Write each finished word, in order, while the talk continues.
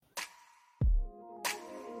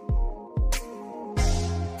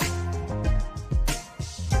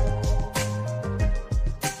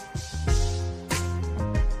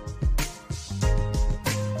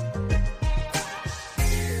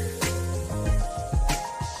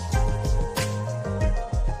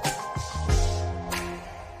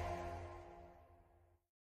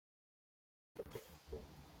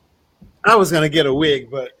I was gonna get a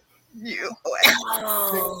wig, but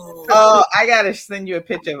Oh, I gotta send you a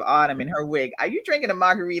picture of Autumn in her wig. Are you drinking a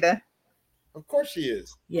margarita? of course she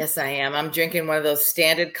is. Yes, I am. I'm drinking one of those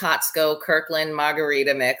standard Costco Kirkland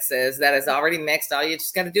margarita mixes that is already mixed. All you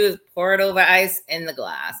just got to do is pour it over ice in the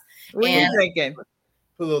glass. What are you drinking? Put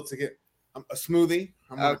a little tequila, a smoothie.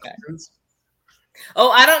 Okay.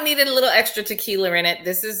 Oh, I don't need a little extra tequila in it.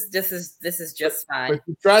 This is just fine. But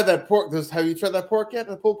you tried that pork. Have you tried that pork yet?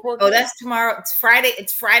 The pulled pork? Oh, that's tomorrow. It's Friday.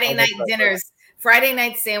 It's Friday night dinners. Friday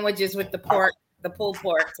night sandwiches with the pork, the pulled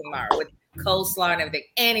pork tomorrow with coleslaw and everything.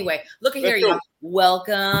 Anyway, look at here, y'all.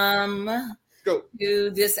 Welcome to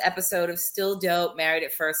this episode of Still Dope, Married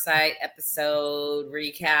at First Sight episode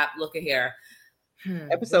recap. Look at here.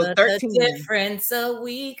 Episode 13. The difference a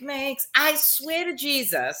week makes. I swear to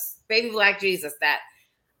Jesus, baby black Jesus, that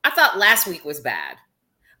I thought last week was bad,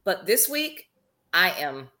 but this week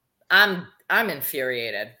I'm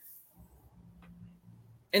infuriated.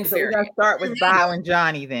 So we're gonna start with Bao and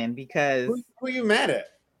Johnny then, because who are you mad at?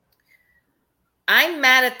 I'm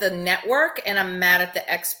mad at the network and I'm mad at the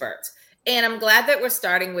experts. And I'm glad that we're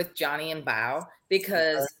starting with Johnny and Bao,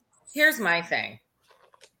 because here's my thing.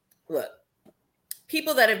 Look,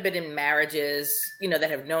 people that have been in marriages, that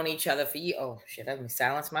have known each other for years. Oh shit, let me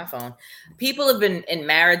silence my phone. People have been in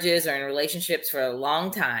marriages or in relationships for a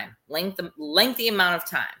long time, lengthy amount of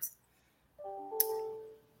times.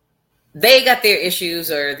 They got their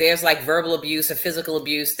issues, or there's like verbal abuse or physical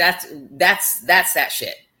abuse. That's that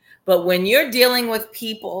shit. But when you're dealing with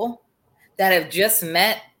people that have just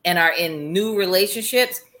met and are in new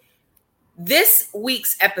relationships, this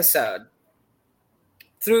week's episode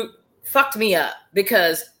fucked me up,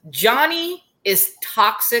 because Johnny is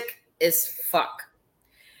toxic as fuck.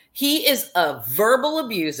 He is a verbal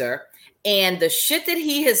abuser, and the shit that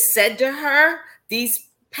he has said to her these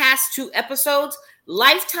past 2 episodes,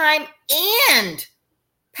 Lifetime and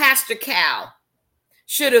Pastor Cal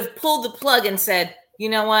should have pulled the plug and said, you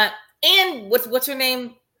know what? And what's her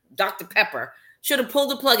name? Dr. Pepper should have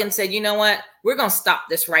pulled the plug and said, you know what? We're going to stop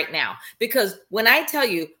this right now. Because when I tell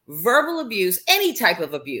you verbal abuse, any type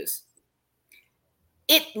of abuse,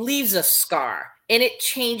 it leaves a scar and it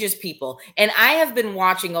changes people. And I have been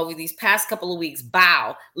watching over these past couple of weeks,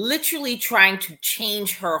 Bao literally trying to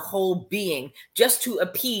change her whole being just to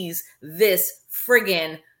appease this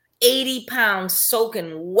friggin' 80-pound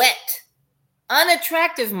soaking wet,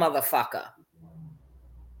 unattractive motherfucker.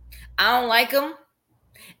 I don't like him.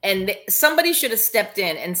 And somebody should have stepped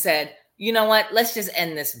in and said, you know what? Let's just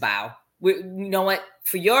end this, Bao. You know what?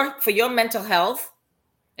 For your mental health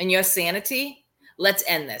and your sanity, let's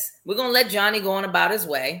end this. We're going to let Johnny go on about his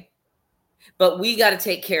way, but we got to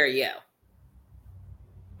take care of you.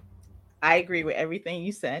 I agree with everything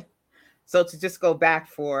you said. So to just go back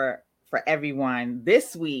for everyone,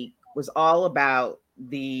 this week was all about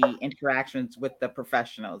the interactions with the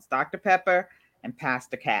professionals, Dr. Pepper and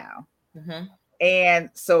Pastor Cal. Mm-hmm. And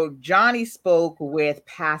so Johnny spoke with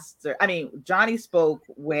Dr.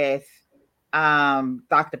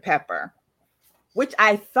 Pepper, which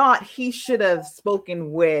I thought he should have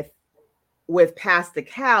spoken with Pastor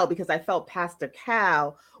Cal, because I felt Pastor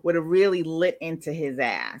Cal would have really lit into his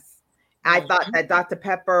ass. I thought that Dr.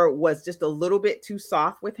 Pepper was just a little bit too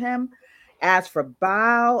soft with him. As for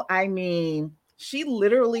Bao, I mean, she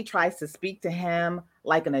literally tries to speak to him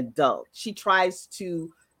like an adult. She tries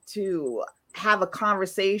to have a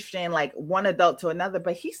conversation like one adult to another,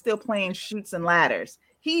 but he's still playing Chutes and Ladders.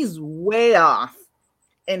 He's way off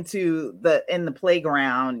in the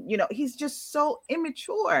playground. He's just so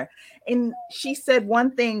immature. And she said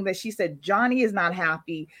one thing, that she said Johnny is not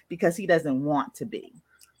happy because he doesn't want to be.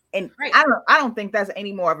 And right. I don't think that's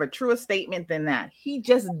any more of a truer statement than that. He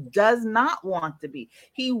just does not want to be.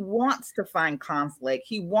 He wants to find conflict.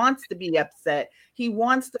 He wants to be upset. He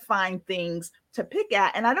wants to find things to pick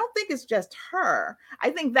at. And I don't think it's just her. I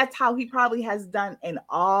think that's how he probably has done in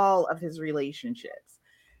all of his relationships.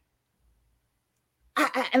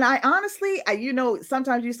 I honestly,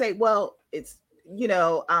 sometimes you say, well, it's,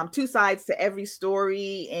 2 sides to every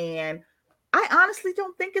story. And I honestly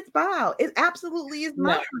don't think it's Bao. It absolutely is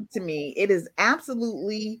not to me. It is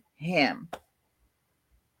absolutely him.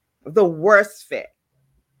 The worst fit.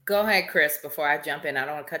 Go ahead, Chris, before I jump in. I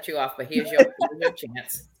don't want to cut you off, but here's your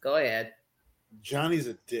chance. Go ahead. Johnny's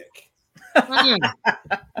a dick. Plain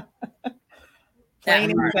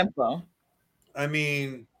and simple. I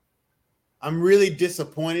mean, I'm really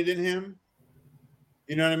disappointed in him.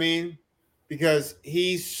 You know what I mean? Because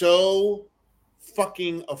he's so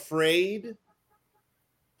fucking afraid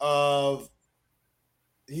of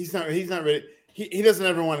he's not ready. He doesn't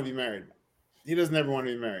ever want to be married. He doesn't ever want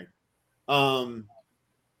to be married.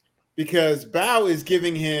 because Bao is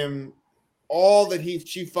giving him all that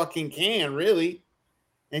she fucking can, really.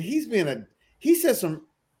 And he says some,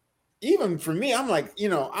 even for me, I'm like,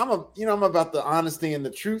 I'm about the honesty and the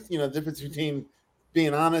truth, the difference between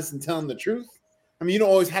being honest and telling the truth. I mean, you don't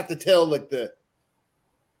always have to tell like the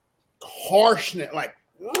harshness, like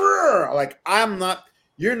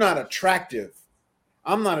you're not attractive.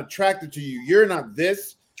 I'm not attracted to you. You're not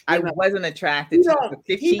this. Wasn't attracted to you for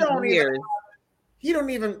 15 years. He don't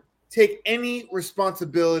even take any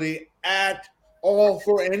responsibility at all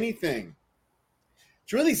for anything.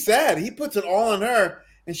 It's really sad. He puts it all on her,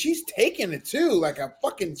 and she's taking it too, like a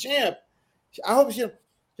fucking champ. I hope she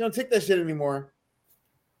don't take that shit anymore.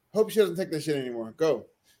 Hope she doesn't take that shit anymore. Go.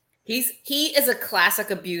 He is a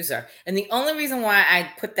classic abuser. And the only reason why I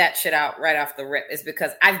put that shit out right off the rip is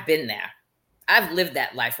because I've been there. I've lived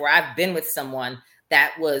that life where I've been with someone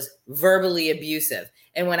that was verbally abusive.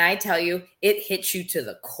 And when I tell you, it hits you to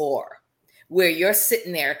the core, where you're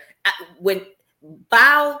sitting there. When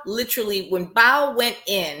Bao went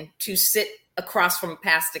in to sit across from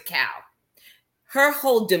Pastor Cal, her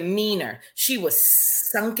whole demeanor, she was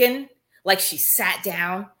sunken, like she sat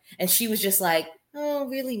down and she was just like, oh,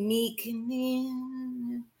 really meek.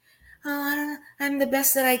 Oh, I'm the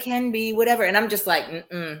best that I can be, whatever. And I'm just like,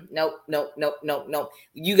 nope.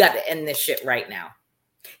 You got to end this shit right now.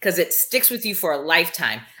 Because it sticks with you for a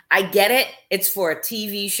lifetime. I get it. It's for a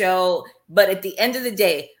TV show. But at the end of the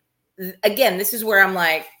day, again, this is where I'm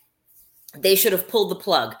like, they should have pulled the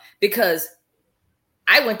plug. Because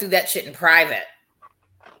I went through that shit in private.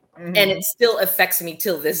 Mm-hmm. And it still affects me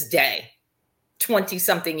till this day,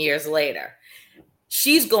 20-something years later.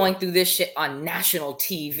 She's going through this shit on national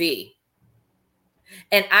TV.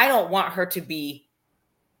 And I don't want her to be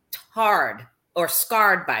tarred or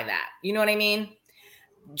scarred by that. You know what I mean?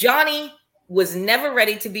 Johnny was never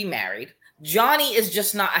ready to be married. Johnny is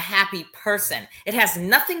just not a happy person. It has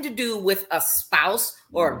nothing to do with a spouse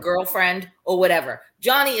or a girlfriend or whatever.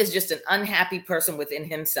 Johnny is just an unhappy person within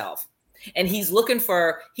himself. And he's looking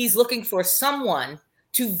for someone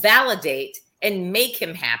to validate and make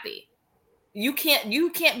him happy. You can't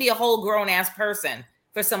be a whole grown ass person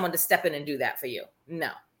for someone to step in and do that for you.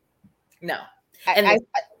 No. And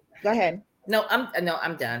go ahead. No,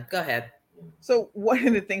 I'm done. Go ahead. So one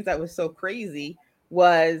of the things that was so crazy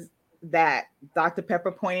was that Dr.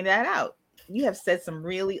 Pepper pointed that out. You have said some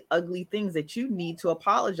really ugly things that you need to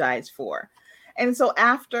apologize for. And so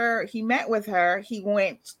after he met with her, he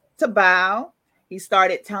went to Bao. He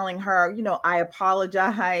started telling her, I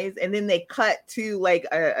apologize. And then they cut to like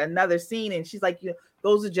another scene. And she's like,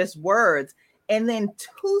 those are just words. And then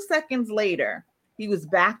 2 seconds later, he was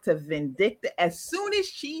back to vindictive. As soon as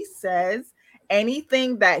she says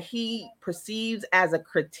anything that he perceives as a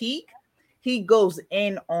critique, he goes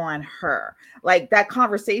in on her. Like that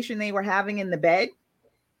conversation they were having in the bed.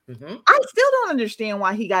 Mm-hmm. I still don't understand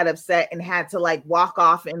why he got upset and had to like walk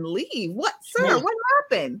off and leave. What, sir? Yeah. What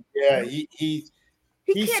happened? Yeah, he's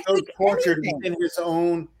so tortured. He's in his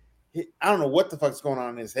own. I don't know what the fuck's going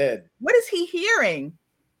on in his head. What is he hearing?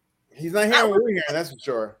 He's not hearing what we're hearing. That's for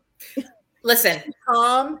sure. Listen,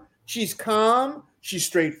 She's calm. She's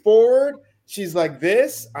straightforward. She's like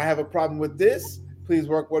this. I have a problem with this. Please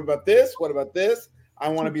work. What about this? What about this? I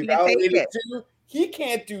want to be validated too. He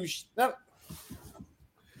can't do.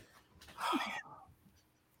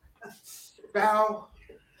 Bao.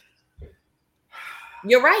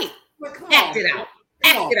 You're right. Act it out.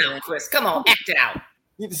 Act it out, Chris. Come on, act it out.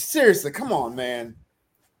 Seriously, come on, man.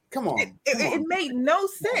 Come on. It made no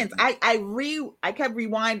sense. I kept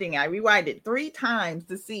rewinding. I rewinded 3 times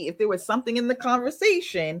to see if there was something in the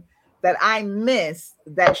conversation that I missed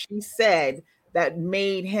that she said that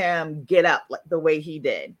made him get up like the way he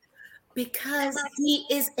did. Because he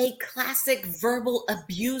is a classic verbal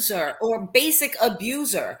abuser or basic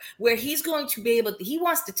abuser, where he's going to be he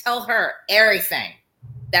wants to tell her everything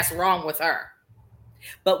that's wrong with her.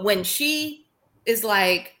 But when she is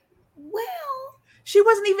like, well, she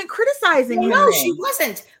wasn't even criticizing him. No, she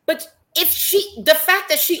wasn't. But the fact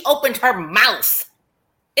that she opened her mouth,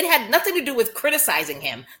 it had nothing to do with criticizing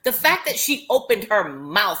him. The fact that she opened her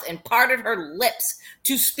mouth and parted her lips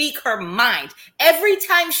to speak her mind. Every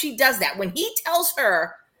time she does that, when he tells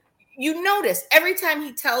her, you notice every time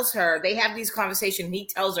he tells her, they have these conversations, he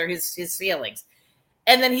tells her his feelings.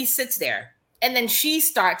 And then he sits there. And then she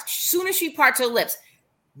starts, as soon as she parts her lips,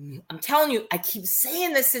 I'm telling you, I keep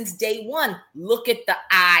saying this since day one. Look at the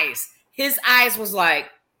eyes. His eyes was like,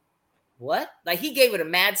 what? Like he gave it a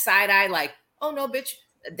mad side eye, like, oh no, bitch.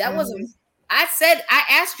 That wasn't, I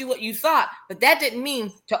asked you what you thought, but that didn't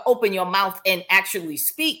mean to open your mouth and actually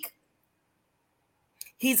speak.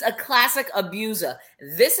 He's a classic abuser.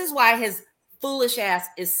 This is why his foolish ass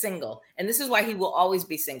is single. And this is why he will always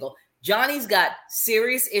be single. Johnny's got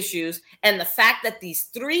serious issues. And the fact that these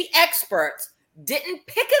 3 experts didn't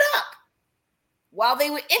pick it up while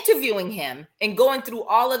they were interviewing him and going through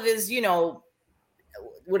all of his,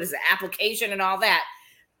 what is the application and all that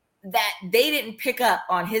they didn't pick up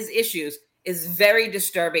on his issues is very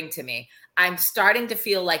disturbing to me. I'm starting to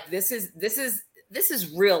feel like this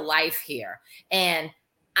is real life here. And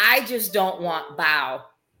I just don't want Bao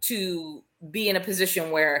to be in a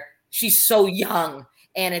position where she's so young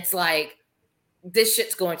and it's like this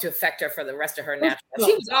shit's going to affect her for the rest of her natural.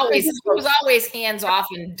 She was always hands off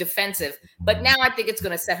and defensive, but now I think it's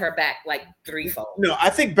going to set her back like threefold. No, I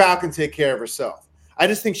think Bao can take care of herself. I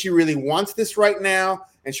just think she really wants this right now,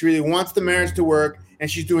 and she really wants the marriage to work, and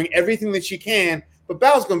she's doing everything that she can. But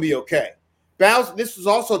Bao's going to be okay. This has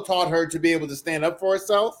also taught her to be able to stand up for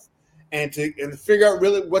herself and to figure out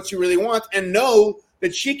really what she really wants, and know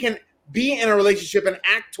that she can be in a relationship and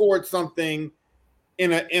act towards something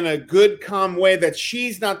in a good, calm way, that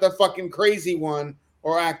she's not the fucking crazy one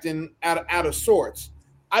or acting out of sorts.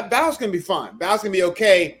 Bao's going to be fine. Bao's going to be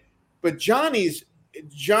okay. But Johnny's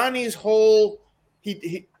whole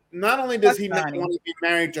he not only does he not want to be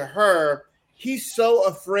married to her, he's so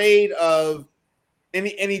afraid of I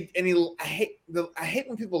hate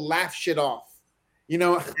when people laugh shit off.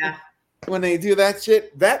 Yeah. When they do that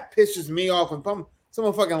shit, that pisses me off. When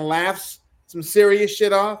someone fucking laughs some serious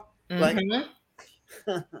shit off, Mm-hmm.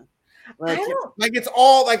 like it's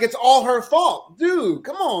all her fault, dude.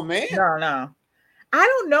 Come on, man. No. I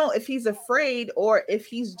don't know if he's afraid or if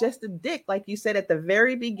he's just a dick, like you said at the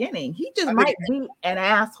very beginning. He just might be an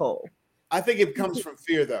asshole. I think it comes from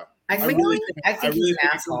fear, though. I think he's an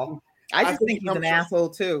asshole. I just think he's an asshole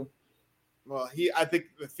too. Well, I think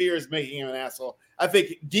the fear is making him an asshole. I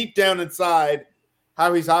think deep down inside,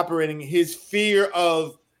 how he's operating, his fear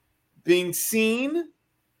of being seen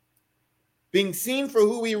for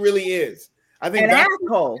who he really is. I think an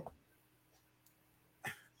asshole.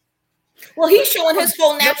 Well, he's showing his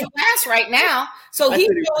full natural ass right now, so he's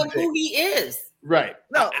showing who he is. Right.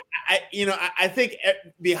 No, I think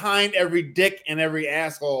behind every dick and every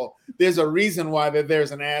asshole, there's a reason why they're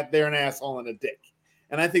an asshole and a dick.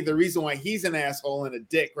 And I think the reason why he's an asshole and a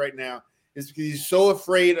dick right now is because he's so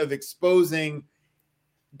afraid of exposing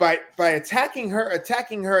by attacking her.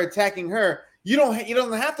 You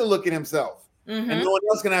don't have to look at himself, and no one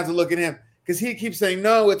else gonna have to look at him, because he keeps saying,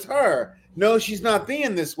 "No, it's her. No, she's not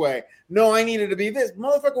being this way. No, I needed to be this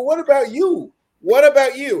motherfucker. What about you? What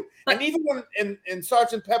about you?" And even when in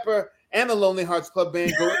Sergeant Pepper and the Lonely Hearts Club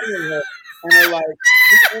Band go in there and they're like,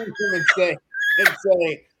 and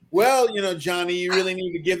say, "Well, Johnny, you really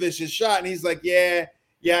need to give this a shot." And he's like, "Yeah,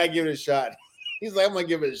 I give it a shot." He's like, "I'm gonna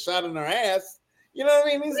give it a shot in her ass." You know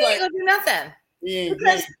what I mean? He's like, "Ain't gonna do nothing."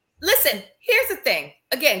 Because listen, here's the thing.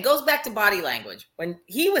 Again, goes back to body language. When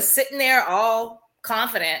he was sitting there all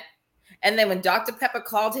confident, and then when Dr. Pepper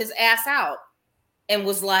called his ass out and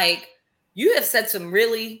was like, "You have said some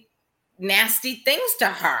really nasty things to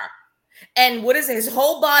her." And what is it? His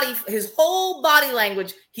whole body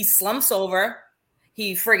language, he slumps over,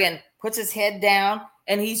 he friggin' puts his head down,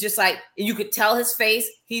 and he's just like, you could tell his face,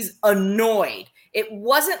 he's annoyed. It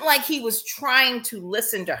wasn't like he was trying to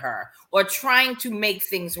listen to her or trying to make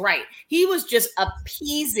things right. He was just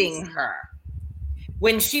appeasing her.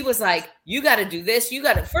 When she was like, "You got to do this.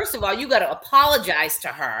 First of all, you got to apologize to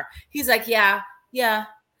her." He's like, yeah.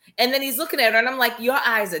 And then he's looking at her and I'm like, your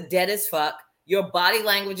eyes are dead as fuck. Your body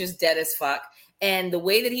language is dead as fuck. And the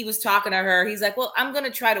way that he was talking to her, he's like, "Well, I'm going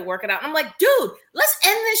to try to work it out." And I'm like, dude, let's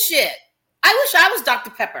end this shit. I wish I was Dr.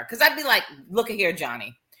 Pepper, because I'd be like, "Look at here,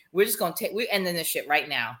 Johnny. We're ending this shit right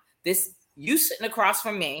now. You sitting across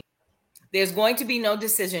from me. There's going to be no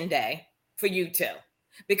decision day for you two,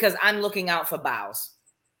 because I'm looking out for Bao's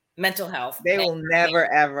mental health." They will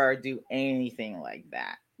never, ever do anything like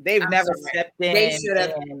that. They've never stepped in. They should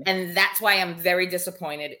have. And that's why I'm very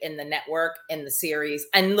disappointed in the network and the series.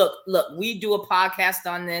 And look, we do a podcast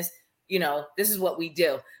on this. This is what we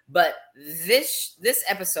do. But this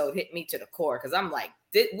episode hit me to the core, because I'm like,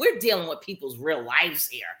 we're dealing with people's real lives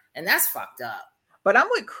here. And that's fucked up. But I'm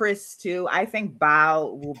with Chris too. I think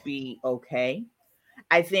Bao will be okay.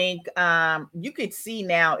 I think you could see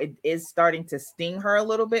now it is starting to sting her a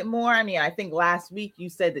little bit more. I mean, I think last week you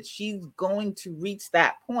said that she's going to reach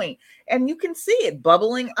that point, and you can see it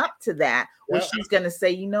bubbling up to that, where she's going to say,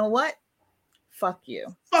 "You know what? Fuck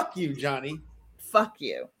you. Fuck you, Johnny. Fuck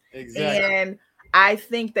you." Exactly. And I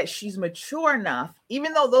think that she's mature enough,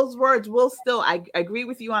 even though those words will still, I agree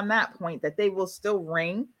with you on that point, that they will still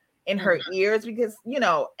ring in her ears, because, you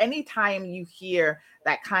know, anytime you hear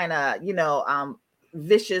that kind of, you know,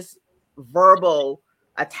 vicious verbal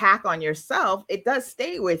attack on yourself, it does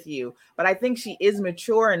stay with you. But I think she is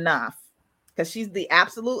mature enough, because she's the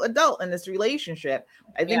absolute adult in this relationship.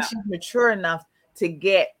 I think she's mature enough to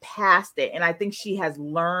get past it. And I think she has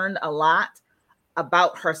learned a lot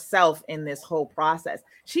about herself in this whole process.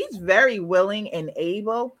 She's very willing and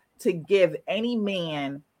able to give any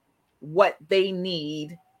man what they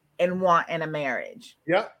need and want in a marriage.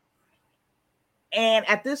 Yeah. And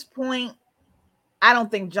at this point, I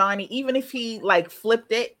don't think Johnny, even if he like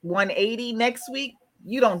flipped it 180 next week,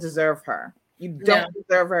 you don't deserve her. You don't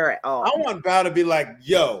deserve her at all. I want Bao to be like,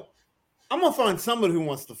 yo, I'm gonna find someone who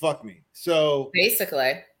wants to fuck me. So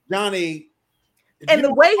basically, Johnny, and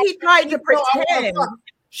the way he tried to pretend,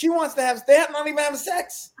 she wants to have, they're not even having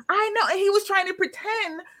sex. I know, and he was trying to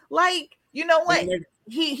pretend like, you know what,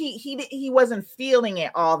 he wasn't feeling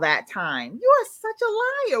it all that time. You are such a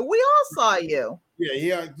liar. We all saw you.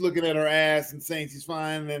 Yeah, looking at her ass and saying she's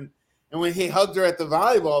fine, and when he hugged her at the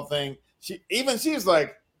volleyball thing, she was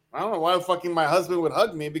like, I don't know why fucking my husband would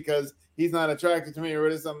hug me, because he's not attracted to me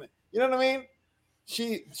or something. You know what I mean?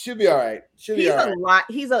 She'll be all right. He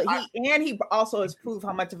also has proved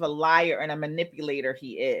how much of a liar and a manipulator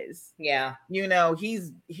he is. Yeah. You know,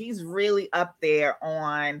 he's really up there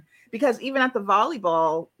on, because even at the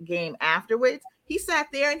volleyball game afterwards, he sat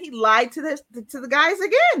there and he lied to the guys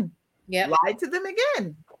again. Yeah. Lied to them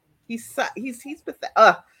again. He's pathetic.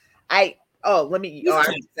 I'm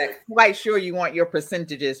quite sure you want your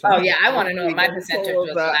percentages. I want to know what my percentage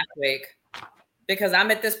was last week, because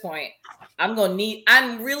I'm at this point. I'm going to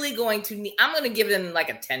give them like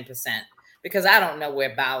a 10%, because I don't know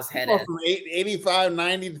where Bao's head is. From 85,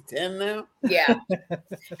 90 to 10 now? Yeah.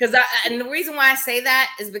 Because and the reason why I say that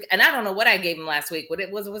is because, and I don't know what I gave him last week. Was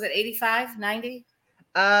it 85, 90?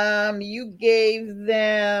 You gave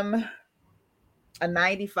them a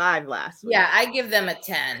 95 last week. Yeah, I give them a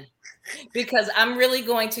 10. Because I'm really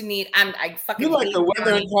going to need. You like the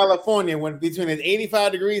weather in California when between it's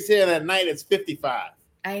 85 degrees here and at night it's 55.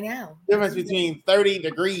 I know. Difference between 30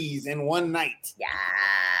 degrees in one night.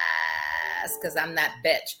 Yes, because I'm that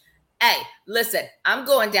bitch. Hey, listen, I'm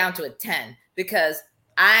going down to a 10 because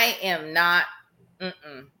I am not.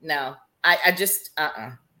 No, I just.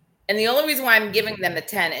 And the only reason why I'm giving them a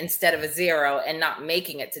 10 instead of a 0 and not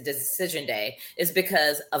making it to decision day is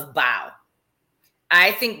because of Bao.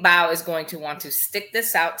 I think Bao is going to want to stick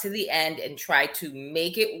this out to the end and try to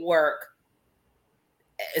make it work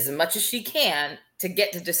as much as she can to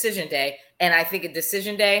get to decision day. And I think at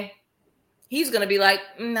decision day, he's going to be like,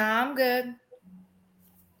 nah, I'm good.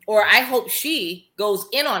 Or I hope she goes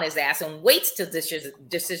in on his ass and waits till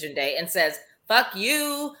decision day and says, fuck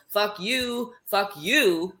you, fuck you, fuck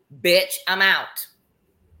you, bitch, I'm out.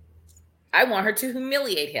 I want her to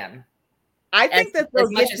humiliate him. I think that they'll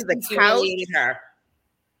get to the couch.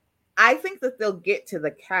 I think that they'll get to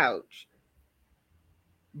the couch,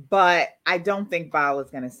 but I don't think Bao is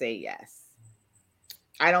going to say yes.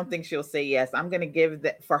 I don't think she'll say yes. I'm going to give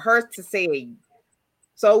that for her to say.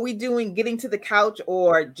 So are we doing getting to the couch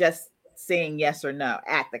or just saying yes or no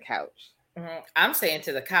at the couch? Mm-hmm. I'm saying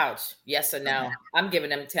to the couch, yes or no. I'm giving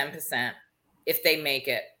them 10% if they make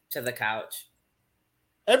it to the couch.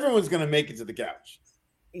 Everyone's going to make it to the couch.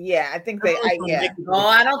 Yeah, I think they.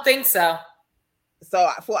 I don't think so. So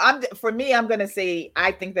for me, I'm gonna say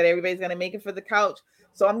I think that everybody's gonna make it for the couch.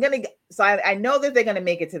 So I know that they're gonna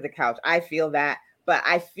make it to the couch. I feel that, but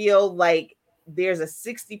I feel like there's a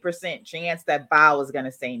 60% chance that Bao is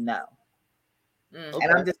gonna say no,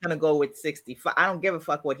 and I'm just gonna go with 60. I don't give a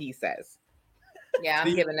fuck what he says. Yeah,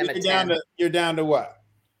 I'm giving them a 10. You're down to what?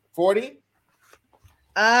 40?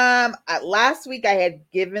 Last week I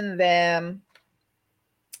had given them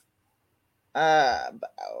I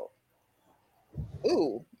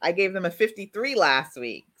gave them a 53 last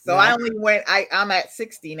week. So I only went, I'm at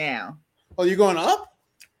 60 now. Oh, you're going up?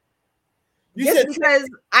 You said because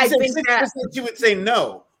I think 60% that you would say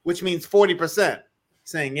no, which means 40%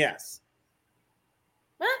 saying yes.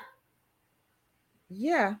 What?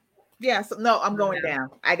 Yeah. Yeah. So no, I'm going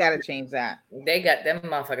down. I gotta change that. Them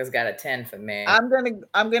motherfuckers got a 10 for me. I'm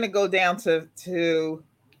gonna go down to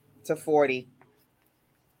 40.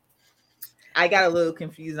 I got a little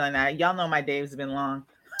confused on that. Y'all know my days have been long.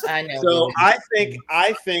 I know. So I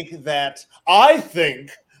think that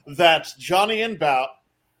Johnny and Bao,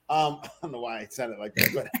 I don't know why I said it like that,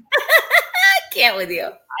 but I can't with you.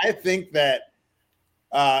 I think that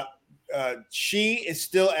she is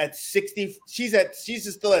still at 60. She's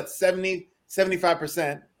still at 70,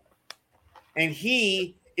 75%. And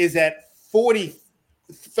he is at 40%.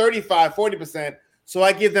 So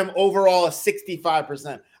I give them overall a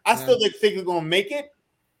 65%. I still think they're going to make it.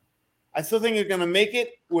 I still think they're going to make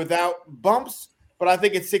it without bumps, but I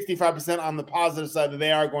think it's 65% on the positive side that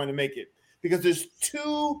they are going to make it because there's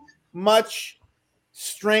too much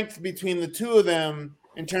strength between the two of them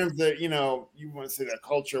in terms of, you want to say that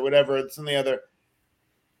culture, whatever, it's on the other.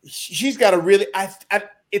 She's got to really,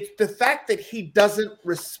 it's the fact that he doesn't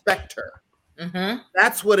respect her. Mm-hmm.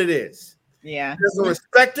 That's what it is. Yeah. He doesn't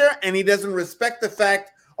respect her, and he doesn't respect the fact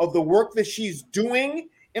of the work that she's doing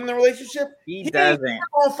in the relationship. He doesn't. He's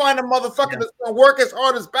going to find a motherfucker that's going to work as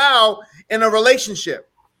hard as Bao in a relationship.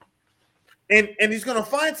 And he's going to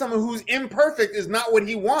find someone who's imperfect is not what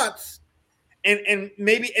he wants. And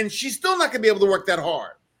she's still not going to be able to work that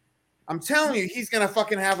hard. I'm telling you, he's going to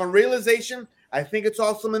fucking have a realization. I think it's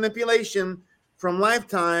also manipulation from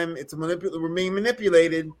Lifetime. We're being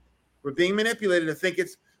manipulated. We're being manipulated to think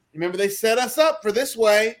it's, remember, they set us up for this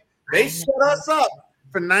way. They set us up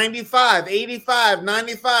for 95, 85,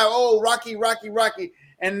 95. Oh, Rocky.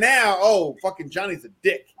 And now, fucking Johnny's a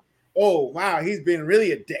dick. Oh, wow, he's been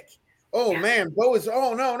really a dick. Oh, man, Bo is,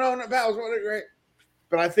 no, Val's right.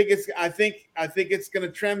 But I think it's going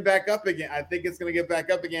to trend back up again. I think it's going to get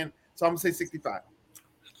back up again. So I'm going to say 65.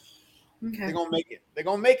 Okay. They're going to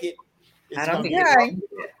make it. I don't think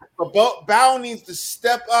But Bao needs to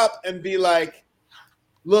step up and be like,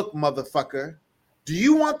 look, motherfucker, do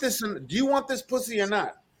you want this pussy or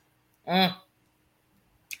not? I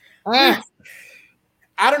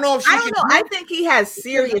don't know if she can. I think he has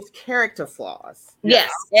serious character flaws.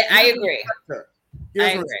 Yes, I agree. He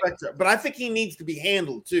doesn't respect her. But I think he needs to be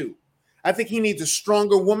handled too. I think he needs a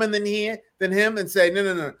stronger woman than him and say,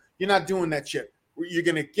 no, you're not doing that shit. You're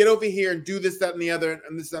going to get over here and do this, that, and the other,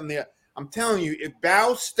 and this, that, and the other. I'm telling you, if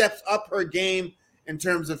Bao steps up her game in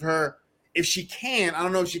terms of her, if she can, I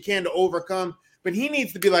don't know if she can to overcome, but he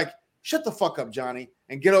needs to be like, shut the fuck up, Johnny,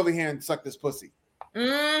 and get over here and suck this pussy. Mm-hmm.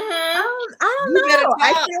 I don't know.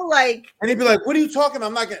 I feel like, and he'd be like, what are you talking about?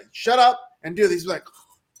 I'm not going to shut up and do this. He's like,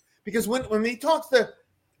 because when he talks to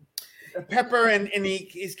Pepper and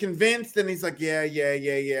he's convinced and he's like,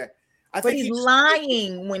 yeah. But he's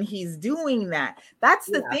lying when he's doing that. That's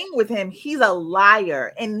the thing with him. He's a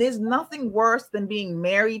liar. And there's nothing worse than being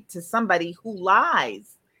married to somebody who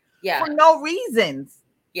lies. Yeah. For no reasons.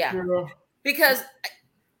 Yeah. Because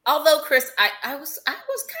although, Chris, I was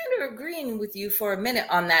kind of agreeing with you for a minute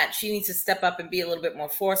on that. She needs to step up and be a little bit more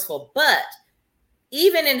forceful. But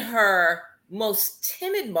even in her most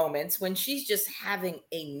timid moments, when she's just having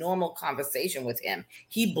a normal conversation with him,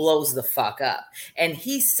 he blows the fuck up. And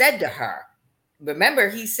he said to her, remember,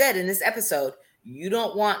 he said in this episode, you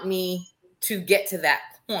don't want me to get to that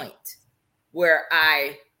point where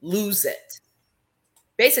I lose it.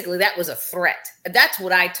 Basically, that was a threat. That's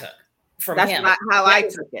what I took from him. That's how I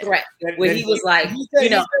took it. Threat, where he was like, he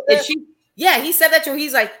said that to her.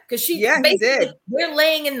 He's like, because basically, we're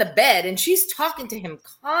laying in the bed and she's talking to him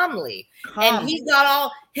calmly. And he got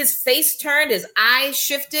all, his face turned, his eyes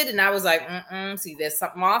shifted. And I was like, see, there's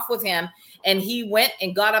something off with him. And he went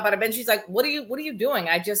and got up out of bed. She's like, what are you doing?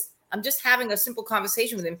 I'm just having a simple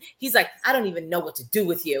conversation with him. He's like, I don't even know what to do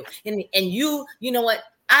with you. And you know what?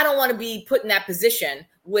 I don't want to be put in that position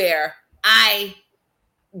where I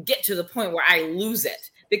get to the point where I lose it,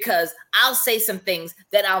 because I'll say some things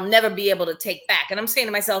that I'll never be able to take back. And I'm saying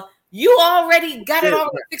to myself, you already got it all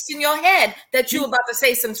fixed in your head that you're about to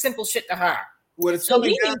say some simple shit to her. What it's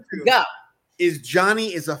coming down to is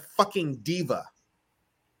Johnny is a fucking diva.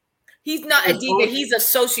 He's not a diva. He's a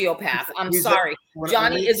sociopath. I'm sorry.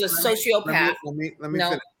 Johnny is a sociopath.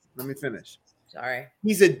 Let me finish. Sorry.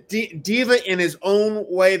 He's a diva in his own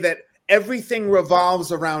way, that everything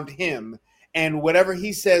revolves around him. And whatever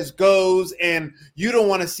he says goes, and you don't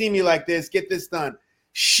want to see me like this, get this done.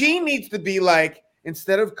 She needs to be like,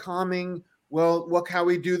 instead of calming, well, look how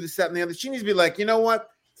we do this, that, and the other. She needs to be like, you know what?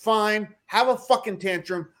 Fine. Have a fucking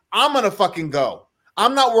tantrum. I'm going to fucking go.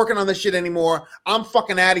 I'm not working on this shit anymore. I'm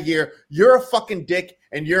fucking out of here. You're a fucking dick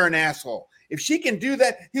and you're an asshole. If she can do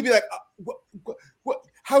that, he'll be like, what?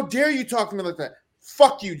 How dare you talk to me like that?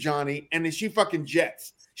 Fuck you, Johnny. And then she fucking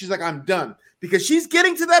jets. She's like, I'm done. Because she's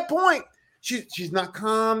getting to that point. She's not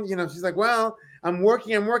calm. She's like, well, I'm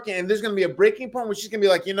working. And there's going to be a breaking point where she's going to be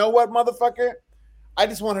like, you know what, motherfucker? I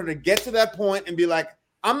just want her to get to that point and be like,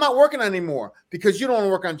 I'm not working anymore because you don't want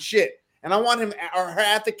to work on shit. And I want him or her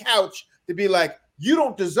at the couch to be like, you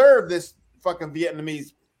don't deserve this fucking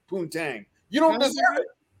Vietnamese poontang. You don't deserve it.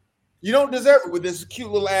 You don't deserve it with this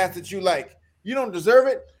cute little ass that you like. You don't deserve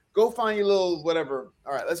it. Go find your little whatever.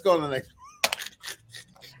 All right, let's go to the next.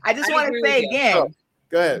 I just want to say again.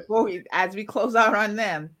 Go ahead. As we close out on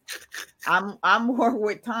them, I'm more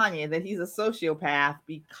with Tanya that he's a sociopath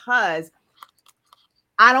because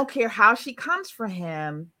I don't care how she comes for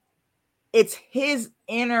him. It's his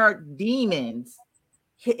inner demons.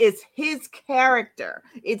 It's his character.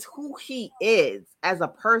 It's who he is as a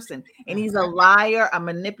person. And he's a liar, a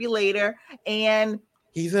manipulator, and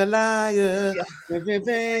he's a liar. Yeah. That's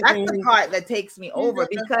the part that takes me over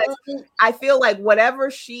because I feel like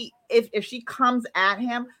whatever if she comes at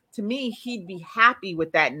him, to me, he'd be happy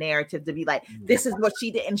with that narrative to be like, this is what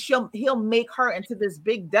she did. And he'll make her into this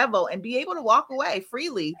big devil and be able to walk away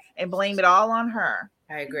freely and blame it all on her.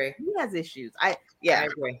 I agree. He has issues. I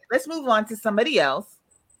agree. Let's move on to somebody else.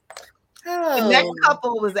 Oh. The next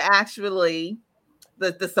couple was actually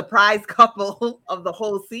the surprise couple of the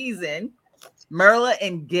whole season, Myrla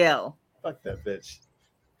and Gill. Fuck that bitch.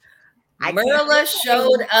 Myrla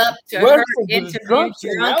showed up to her interview drunk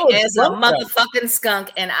as a motherfucking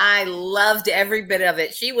skunk, and I loved every bit of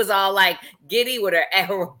it. She was all like giddy with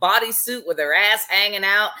her bodysuit with her ass hanging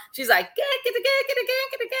out. She's like, get again.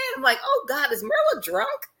 I'm like, oh God, is Myrla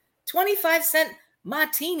drunk? 25-cent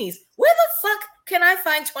martinis. Where the fuck can I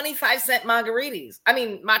find 25-cent margaritas? I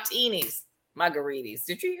mean, martinis. Margaritas.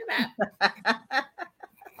 Did you hear that?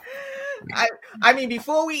 I mean,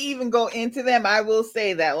 before we even go into them, I will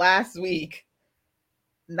say that last week,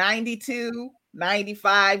 92,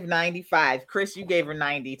 95, 95. Chris, you gave her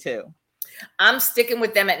 92. I'm sticking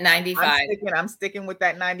with them at 95. I'm sticking with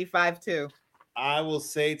that 95 too. I will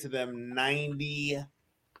say to them 94.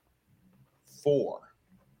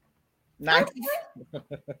 90.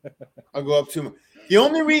 I'll go up 2 more. The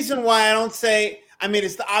only reason why I don't say, I mean,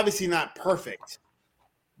 it's obviously not perfect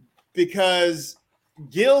because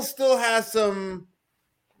Gill still has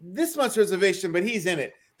this much reservation, but he's in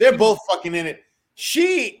it. They're both fucking in it.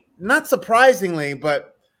 She, not surprisingly,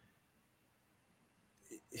 but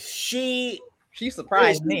she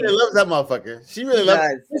surprised me. She really loves that motherfucker. She really loves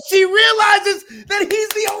him. She realizes that he's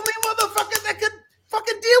the only motherfucker that could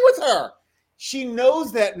fucking deal with her. She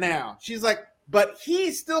knows that now. She's like, but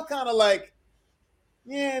he's still kind of like,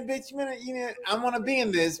 yeah, bitch, I want to be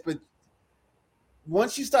in this, but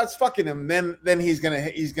once she starts fucking him, then it's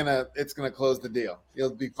gonna close the deal.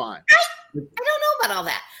 He'll be fine. I don't know about all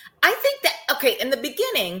that. I think that in the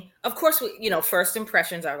beginning, of course, first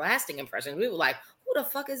impressions are lasting impressions. We were like, who the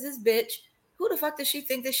fuck is this bitch? Who the fuck does she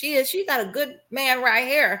think that she is? She got a good man right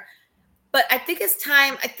here. But I think it's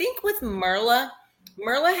time. I think with Myrla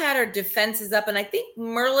had her defenses up, and I think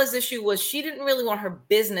Myrla's issue was she didn't really want her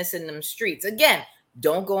business in them streets. Again,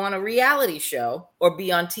 don't go on a reality show or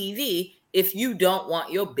be on TV if you don't want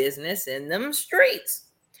your business in them streets.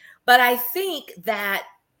 But I think that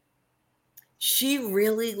she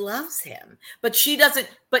really loves him, but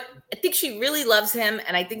I think she really loves him.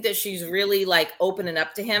 And I think that she's really like opening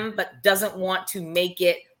up to him, but doesn't want to make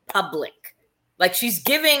it public. Like she's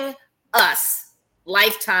giving us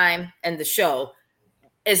Lifetime and the show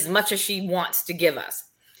as much as she wants to give us.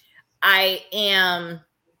 I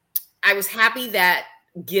was happy that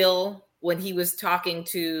Gill, when he was talking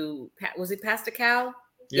to, was it Pastor Cal?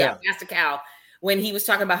 Yeah, Pastor Cal, when he was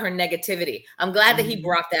talking about her negativity. I'm glad that he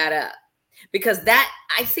brought that up because that,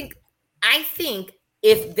 I think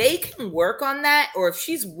if they can work on that, or if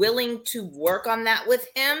she's willing to work on that with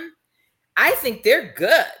him, I think they're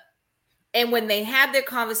good. And when they had their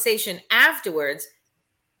conversation afterwards,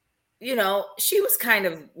 she was kind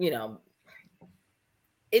of,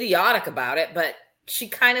 idiotic about it, but she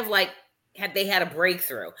kind of like they had a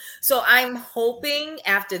breakthrough. So I'm hoping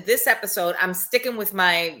after this episode, I'm sticking with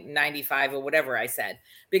my 95 or whatever I said,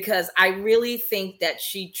 because I really think that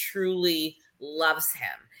she truly loves him.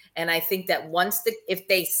 And I think that if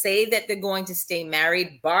they say that they're going to stay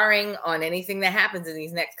married, barring on anything that happens in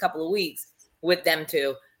these next couple of weeks with them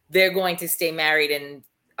two, they're going to stay married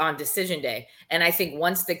on decision day. And I think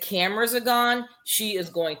once the cameras are gone, she is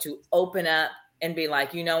going to open up and be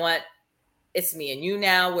like, you know what? It's me and you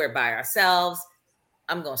now. We're by ourselves.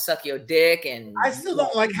 I'm going to suck your dick. And I still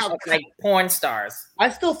don't like how like porn stars. I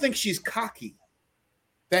still think she's cocky.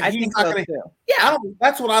 That I think so too. Yeah.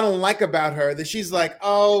 That's what I don't like about her, that she's like,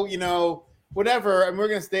 oh, whatever. And we're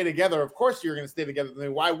going to stay together. Of course you're going to stay together.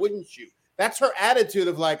 Then why wouldn't you? That's her attitude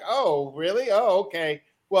of like, oh, really? Oh, okay.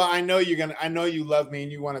 Well, I know you love me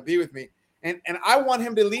and you want to be with me. And I want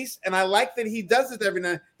him to at least, and I like that he does it every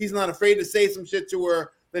night. He's not afraid to say some shit to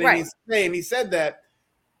her that he needs to say, and he said that.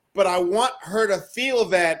 But I want her to feel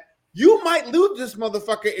that you might lose this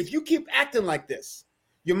motherfucker if you keep acting like this.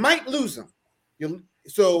 You might lose him.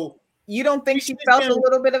 So you don't think she felt a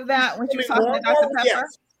little bit of that when she was talking to Dr. Pepper?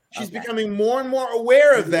 Yes. She's becoming more and more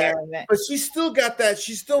aware of that. But she's still got that.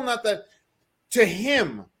 She's still not that. To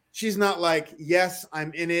him, She's not like, yes,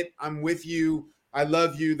 I'm in it. I'm with you. I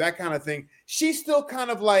love you. That kind of thing. She's still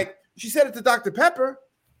kind of like, she said it to Dr. Pepper.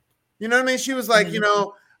 You know what I mean? She was like,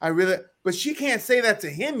 I really, but she can't say that to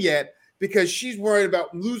him yet because she's worried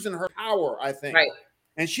about losing her power, I think. Right.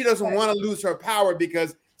 And she doesn't want to lose her power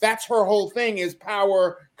because that's her whole thing is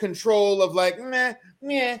power, control of like, meh,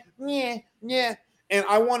 meh, meh, meh. And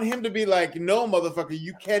I want him to be like, no, motherfucker,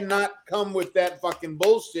 you cannot come with that fucking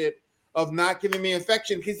bullshit of not giving me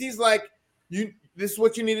affection. Because he's like, this is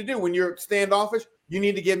what you need to do. When you're standoffish, you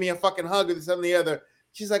need to give me a fucking hug or this and the other.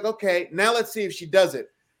 She's like, okay, now let's see if she does it.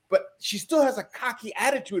 But she still has a cocky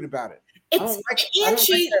attitude about it. She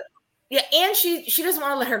doesn't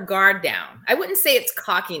want to let her guard down. I wouldn't say it's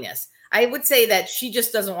cockiness. I would say that she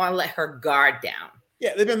just doesn't want to let her guard down.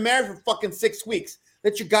 Yeah, they've been married for fucking 6 weeks.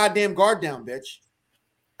 Let your goddamn guard down, bitch.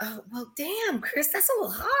 Oh, well, damn, Chris, that's a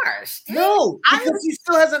little harsh. Damn. No, because she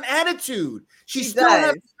still has an attitude. She still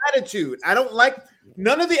has an attitude. I don't like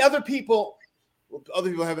none of the other people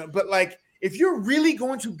haven't, but like, if you're really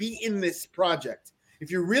going to be in this project, if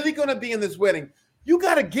you're really going to be in this wedding, you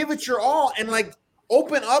got to give it your all and like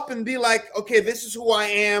open up and be like, okay, this is who I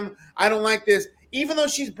am. I don't like this. Even though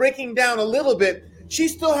she's breaking down a little bit, she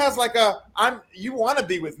still has like you want to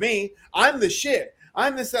be with me. I'm the shit.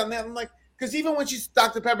 I'm this and that. I'm like, because even when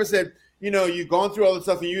Dr. Pepper said, you've gone through all this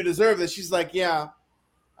stuff and you deserve this. She's like, yeah,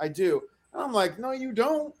 I do. And I'm like, no, you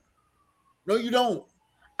don't. No, you don't.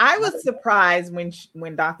 I was surprised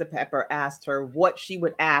when Dr. Pepper asked her what she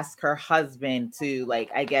would ask her husband to, like,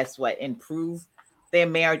 I guess, improve their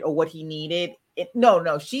marriage or what he needed.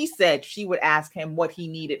 No, she said she would ask him what he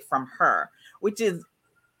needed from her, which is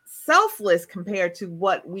selfless compared to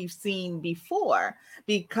what we've seen before,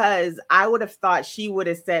 because I would have thought she would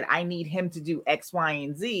have said, I need him to do X, Y,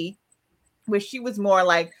 and Z, where she was more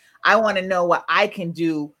like, I want to know what I can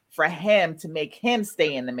do for him to make him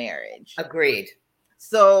stay in the marriage. Agreed.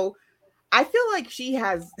 So I feel like she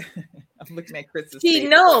has, I'm looking at Chris's She face.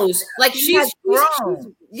 knows, like she's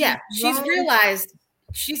grown. She's realized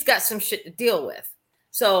she's got some shit to deal with.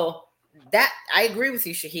 So that I agree with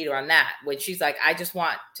you, Shahidah, on that. When she's like, I just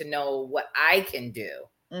want to know what I can do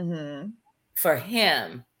for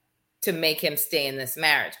him to make him stay in this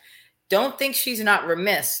marriage. Don't think she's not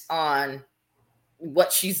remiss on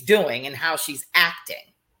what she's doing and how she's acting.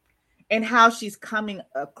 And how she's coming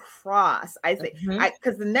across. I think,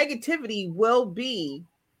 because the negativity will be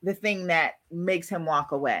the thing that makes him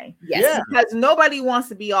walk away. Yes. Yeah. Because nobody wants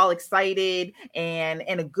to be all excited and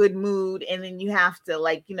in a good mood. And then you have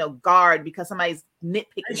to guard because somebody's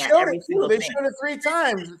nitpicking at every single thing. They showed it 3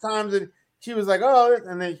 times. The times that she was like, oh,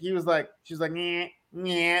 and then she's like,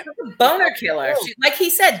 yeah. Boner killer. Like he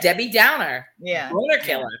said, Debbie Downer. Yeah. Boner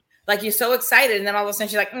killer. Like you're so excited, and then all of a sudden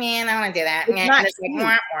she's like, "Man, I want to do that." It's not it's cute.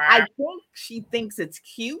 I think she thinks it's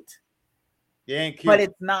cute. Yeah, ain't cute. But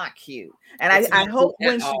it's not cute. And I hope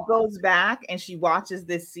when she goes back and she watches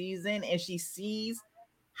this season and she sees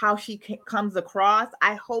how she comes across,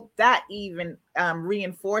 I hope that even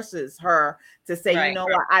reinforces her to say, you know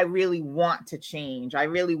what, I really want to change. I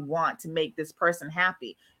really want to make this person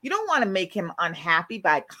happy. You don't want to make him unhappy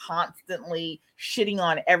by constantly shitting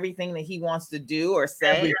on everything that he wants to do or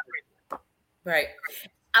say. Right.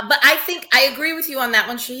 But I think I agree with you on that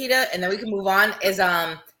one, Shahidah, and then we can move on.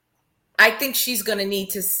 I think she's going to need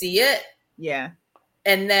to see it. Yeah.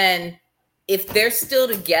 And then if they're still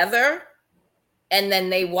together and then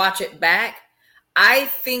they watch it back, I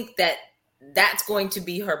think that's going to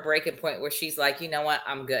be her breaking point where she's like, you know what,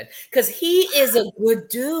 I'm good. Because he is a good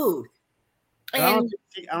dude. And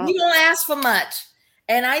you don't ask for much.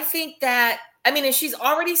 And I think that, and she's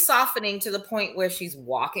already softening to the point where she's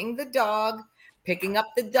walking the dog, picking up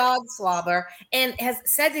the dog slobber, and has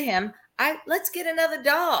said to him, let's get another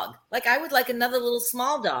dog. Like, I would like another little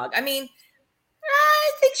small dog. I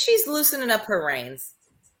think she's loosening up her reins.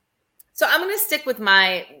 So I'm going to stick with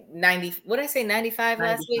my 90. What did I say, 95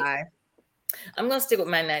 last week? I'm going to stick with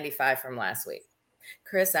my 95 from last week.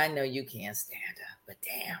 Chris, I know you can't stand her, but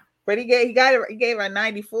damn. But he gave her a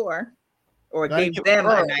 94. Or gave them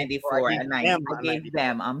a 94. I gave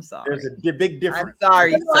them. I'm sorry. There's a big difference. I'm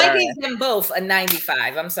sorry. I gave them both a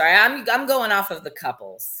 95. I'm sorry. I'm going off of the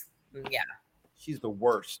couples. Yeah. She's the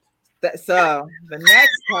worst. So the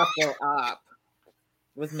next couple up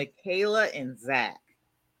was Michaela and Zach.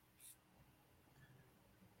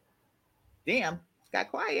 Damn, got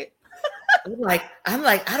quiet. I'm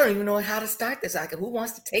like, I don't even know how to start this. Who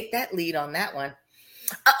wants to take that lead on that one?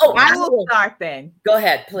 I will start then. Go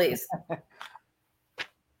ahead, please.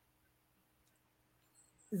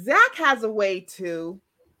 Zach has a way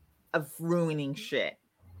of ruining shit.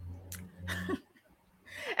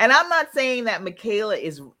 And I'm not saying that Michaela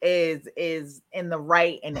is in the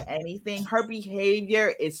right in anything. Her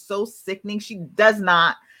behavior is so sickening. She does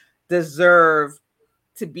not deserve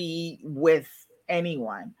to be with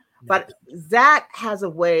anyone. But Zach has a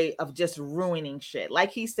way of just ruining shit.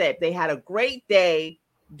 Like he said, they had a great day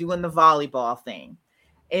doing the volleyball thing.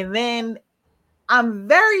 And then I'm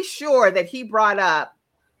very sure that he brought up,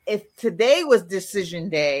 if today was decision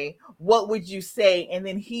day, what would you say? And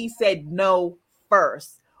then he said no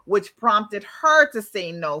first, which prompted her to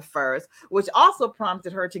say no first, which also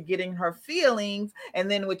prompted her to get in her feelings.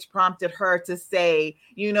 And then which prompted her to say,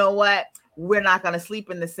 you know what? We're not going to sleep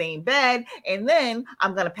in the same bed. And then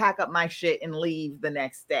I'm going to pack up my shit and leave the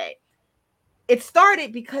next day. It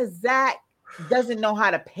started because Zach doesn't know how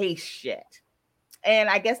to pace shit. And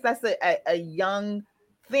I guess that's a young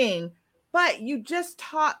thing, but you just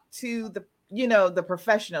talked to the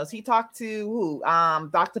professionals. He talked to who?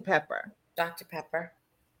 Dr. Pepper. Dr. Pepper.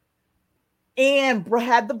 And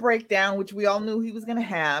had the breakdown, which we all knew he was going to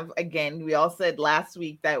have. Again, we all said last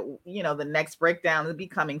week that, the next breakdown would be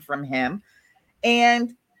coming from him.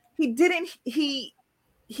 And he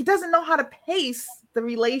doesn't know how to pace the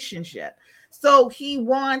relationship. So he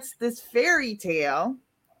wants this fairy tale,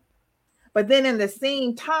 but then in the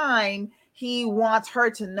same time, he wants her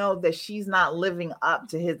to know that she's not living up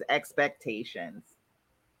to his expectations.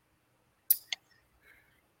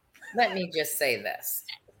 Let me just say this.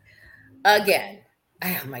 Again,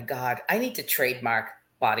 oh my God, I need to trademark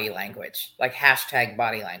body language, like hashtag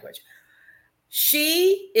body language.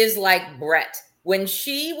 She is like Brett. When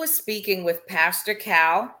she was speaking with Pastor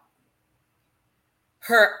Cal,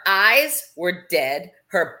 her eyes were dead.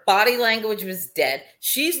 Her body language was dead.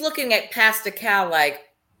 She's looking at Pastor Cal like,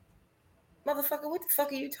 motherfucker, what the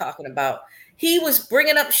fuck are you talking about? He was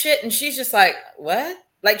bringing up shit and she's just like, what?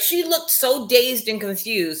 Like she looked so dazed and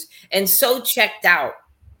confused and so checked out.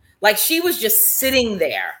 Like she was just sitting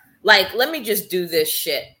there. Like, let me just do this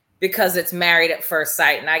shit because it's married at first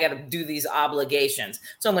sight and I got to do these obligations.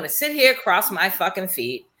 So I'm going to sit here, cross my fucking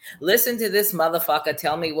feet, listen to this motherfucker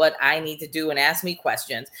tell me what I need to do and ask me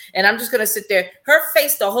questions. And I'm just going to sit there. Her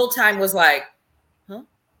face the whole time was like, huh?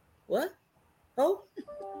 What? Oh?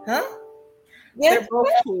 Huh? Yeah. They're both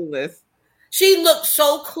clueless. She looked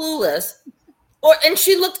so clueless, and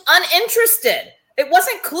she looked uninterested. It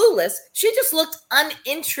wasn't clueless. She just looked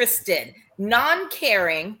uninterested,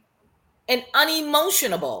 non-caring, and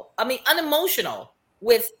unemotional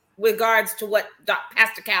with regards to what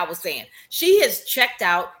Pastor Cal was saying. She has checked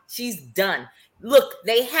out. She's done. Look,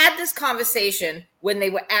 they had this conversation when they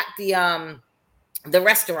were at the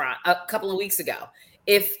restaurant a couple of weeks ago.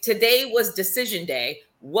 If today was decision day,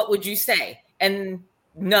 what would you say? And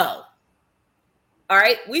no. All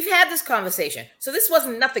right, we've had this conversation. So this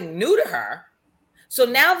wasn't nothing new to her. So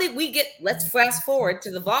now that let's fast forward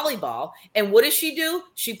to the volleyball. And what does she do?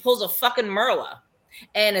 She pulls a fucking Myrla.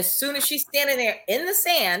 And as soon as she's standing there in the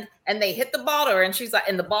sand and they hit the ball to her and she's like,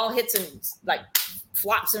 and the ball hits and like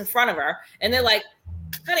flops in front of her. And they're like,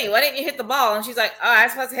 honey, why didn't you hit the ball? And she's like, oh, I'm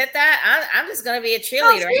supposed to hit that? I'm just going to be a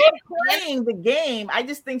cheerleader. No, she was playing the game. I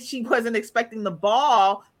just think she wasn't expecting the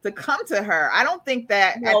ball to come to her. I don't think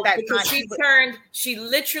that at that time. She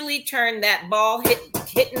literally turned that ball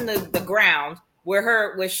hitting the ground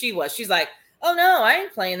where she was. She's like, oh no, I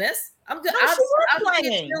ain't playing this. I'm good. I'm playing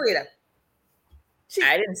a cheerleader.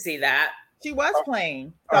 I didn't see that. She was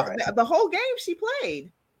playing. The whole game she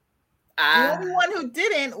played. The only one who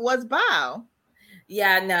didn't was Bao.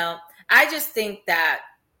 Yeah, no. I just think that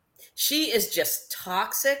she is just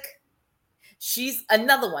toxic. She's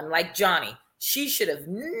another one like Johnny. She should have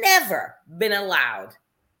never been allowed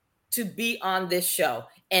to be on this show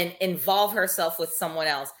and involve herself with someone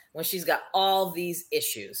else when she's got all these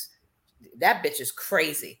issues. That bitch is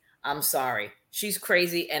crazy. I'm sorry. She's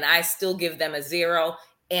crazy, and I still give them a 0,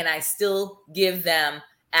 and I still give them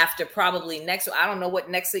after probably I don't know what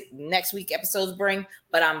next week episodes bring,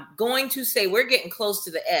 but I'm going to say we're getting close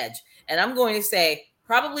to the edge. And I'm going to say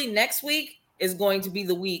probably next week is going to be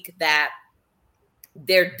the week that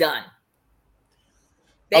they're done.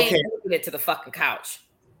 They ain't moving it to the fucking couch.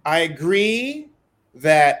 I agree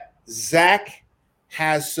that Zach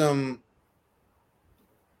has some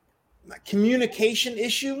communication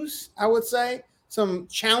issues, I would say, some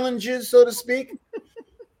challenges, so to speak.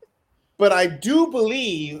 But I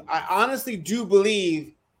honestly do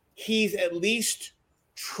believe he's at least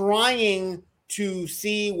trying to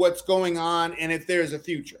see what's going on and if there's a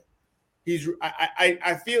future.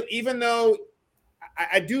 I feel, even though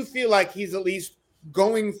I do feel like he's at least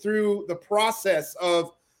going through the process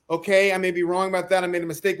of, okay, I may be wrong about that. I made a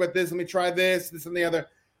mistake about this. Let me try this and the other.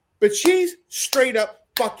 But she's straight up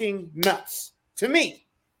fucking nuts to me.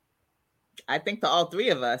 I think to all three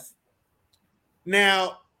of us.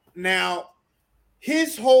 Now,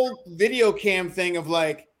 his whole video cam thing of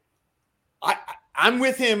like, I'm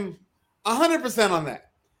with him 100% on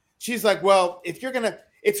that. She's like, well, if you're gonna,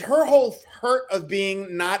 it's her whole hurt of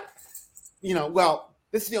being not, well,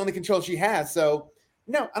 this is the only control she has. So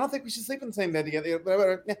no, I don't think we should sleep in the same bed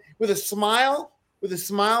together. With a smile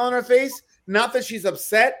on her face. Not that she's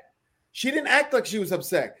upset. She didn't act like she was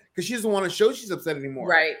upset because she doesn't want to show she's upset anymore.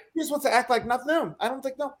 Right. She just wants to act like nothing. No, I don't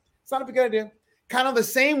think, no, it's not a good idea. Kind of the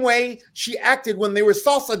same way she acted when they were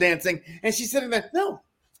salsa dancing and she's sitting there. No,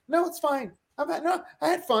 it's fine. I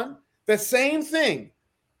had fun. The same thing.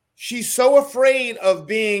 She's so afraid of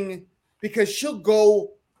being, because she'll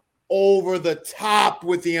go over the top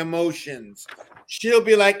with the emotions. She'll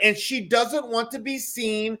be like, and she doesn't want to be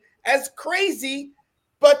seen as crazy,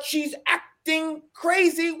 but she's acting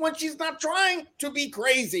crazy when she's not trying to be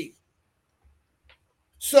crazy.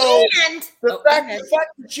 So the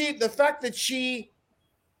fact that she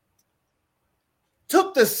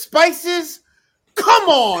took the spices, come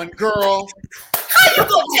on, girl. How you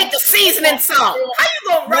gonna take the seasoning salt? How you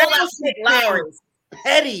gonna roll out Big Lowry's?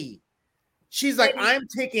 Petty. She's like, I'm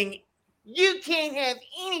taking, you can't have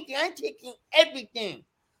anything. I'm taking everything.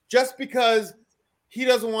 Just because he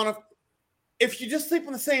doesn't want to. If you just sleep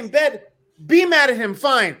in the same bed, be mad at him,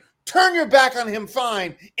 fine. Turn your back on him,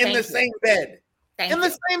 fine. In the same bed.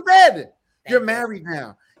 The same bed. You're married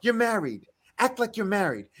now. You're married. Act like you're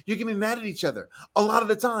married. You're going to be mad at each other a lot of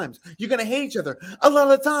the times. You're going to hate each other a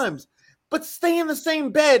lot of the times. But stay in the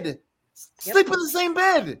same bed. Sleep in the same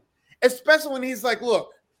bed. Especially when he's like,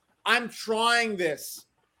 look, I'm trying this.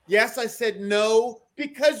 Yes, I said no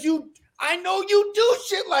because I know you do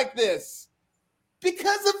shit like this.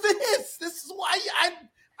 Because of this. This is why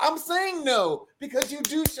I'm saying no. Because you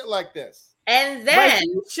do shit like this. And then but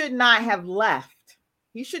he should not have left.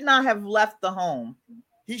 He should not have left the home.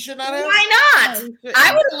 He should not have. Why not?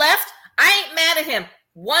 I would have left. I ain't mad at him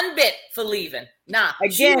one bit for leaving. Nah.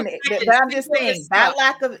 Again, but I'm just saying that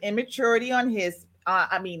lack of immaturity on his,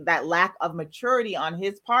 that lack of maturity on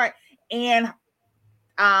his part and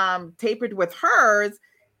tapered with hers,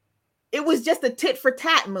 it was just a tit for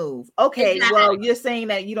tat move. Okay, exactly. Well, you're saying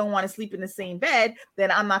that you don't want to sleep in the same bed,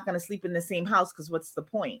 then I'm not going to sleep in the same house because what's the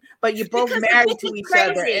point? But you're both married to each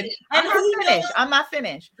other. And I'm not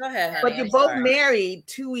finished. Go ahead, honey, but you're both married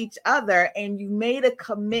to each other and you made a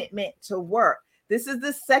commitment to work. This is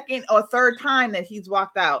the second or third time that he's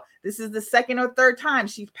walked out. This is the second or third time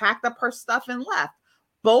she's packed up her stuff and left.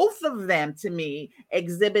 Both of them, to me,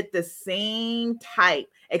 exhibit the same type,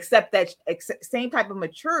 same type of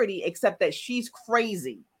maturity, except that she's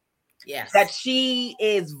crazy. Yes. That she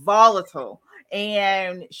is volatile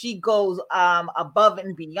and she goes above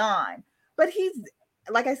and beyond. But he's,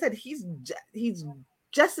 like I said, he's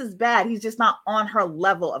just as bad. He's just not on her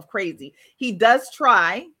level of crazy. He does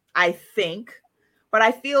try, I think, but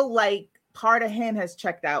I feel like part of him has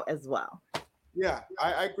checked out as well. Yeah,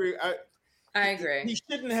 I agree. I agree. He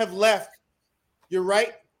shouldn't have left. You're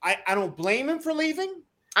right. I don't blame him for leaving.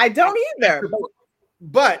 I don't either.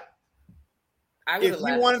 But if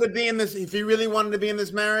he wanted to be in this, if he really wanted to be in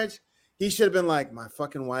this marriage, he should have been like, my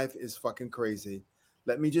fucking wife is fucking crazy.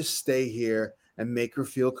 Let me just stay here and make her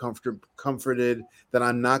feel comforted that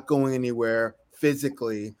I'm not going anywhere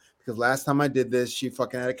physically. Because last time I did this, she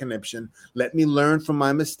fucking had a conniption. Let me learn from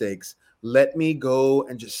my mistakes. Let me go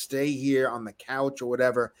and just stay here on the couch or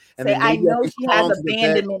whatever. And then I know she has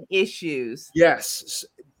abandonment issues. Yes.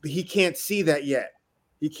 He can't see that yet.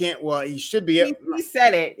 He can't. Well, he should be. He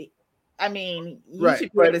said it. I mean, you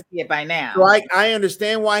should be able to see it by now. So I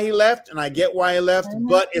understand why he left and I get why he left. Mm-hmm.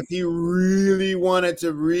 But if he really wanted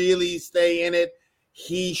to really stay in it,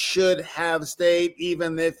 he should have stayed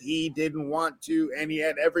even if he didn't want to. And he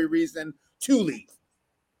had every reason to leave.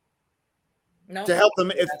 To help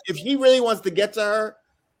him, if he really wants to get to her,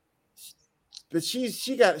 but she's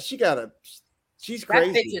crazy. That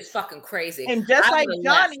bitch is fucking crazy. And just like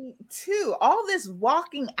Johnny too, all this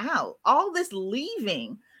walking out, all this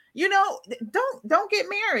leaving, don't get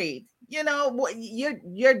married.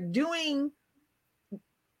 You're doing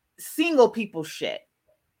single people shit.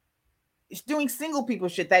 It's doing single people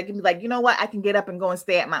shit that can be like, you know what? I can get up and go and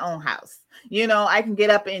stay at my own house. I can get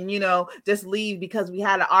up and, just leave because we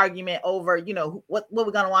had an argument over, what we're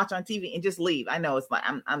going to watch on TV and just leave. I know it's like,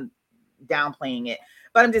 I'm downplaying it,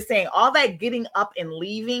 but I'm just saying all that getting up and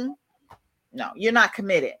leaving. No, you're not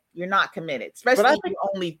committed. You're not committed, especially if you're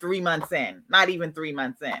only 3 months in, not even 3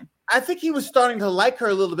 months in. I think he was starting to like her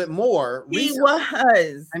a little bit more. He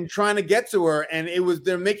was. And trying to get to her. And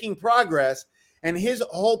they're making progress. And his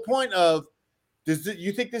whole point of,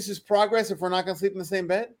 you think this is progress if we're not going to sleep in the same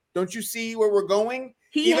bed? Don't you see where we're going?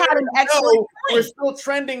 He had an excellent point. We're still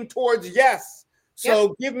trending towards yes.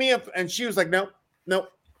 So give me and she was like, nope.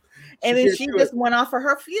 And then she just went off of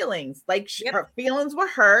her feelings. Like her feelings were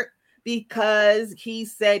hurt because he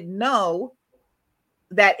said no,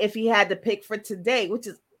 that if he had to pick for today, which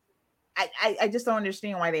is, I just don't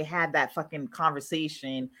understand why they had that fucking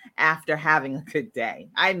conversation after having a good day.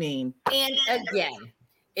 I mean, and again,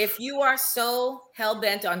 if you are so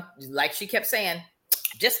hell-bent on, like she kept saying,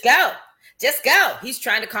 just go. He's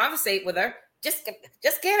trying to conversate with her. Just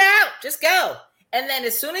get out. Just go. And then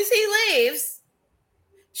as soon as he leaves,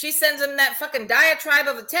 she sends him that fucking diatribe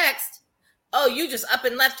of a text. Oh, you just up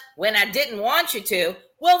and left when I didn't want you to.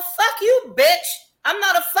 Well, fuck you, bitch. I'm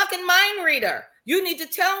not a fucking mind reader. You need to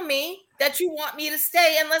tell me that you want me to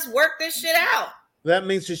stay and let's work this shit out. That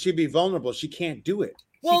means that she'd be vulnerable. She can't do it.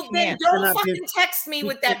 Well, then don't fucking text me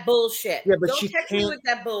with that bullshit. Yeah, but don't text me with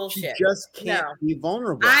that bullshit. She just can't be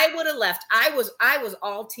vulnerable. I would have left. I was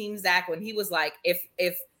all Team Zach when he was like, if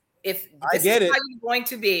this is how you're going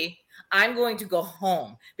to be, I'm going to go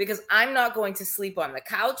home because I'm not going to sleep on the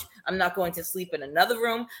couch. I'm not going to sleep in another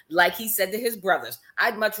room. Like he said to his brothers,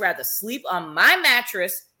 I'd much rather sleep on my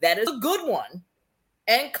mattress that is a good one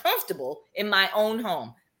and comfortable in my own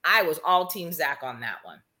home. I was all Team Zach on that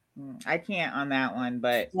one. I can't on that one,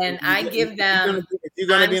 but and I give them. If you're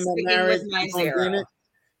going to be in the marriage,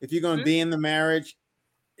 if you're going to be in the marriage,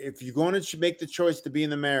 if you're going to make the choice to be in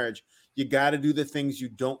the marriage, you got to do the things you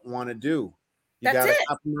don't want to do. You got to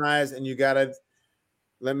compromise, and you got to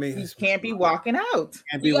You can't be walking out.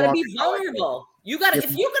 You got to be vulnerable. You got to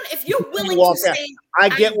if you're willing to stay. I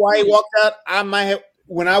get why he walked out. I might have.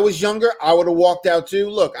 When I was younger, I would have walked out too.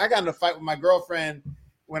 Look, I got in a fight with my girlfriend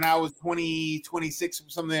when I was 20, 26 or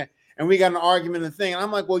something, and we got an argument and thing. And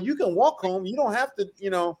I'm like, well, you can walk home. You don't have to, you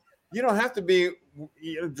don't have to be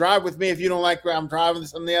drive with me if you don't like where I'm driving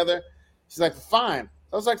this and the other. She's like, fine.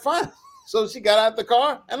 I was like, fine. So she got out the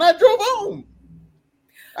car and I drove home.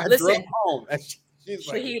 Drove home. And she's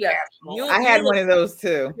Shahida, like, I had one of those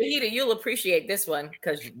too. Shahida, you'll appreciate this one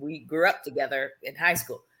because we grew up together in high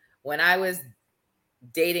school. When I was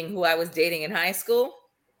dating who I was dating in high school,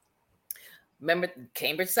 remember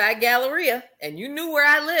Cambridge Side Galleria, and you knew where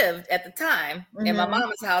I lived at the time in my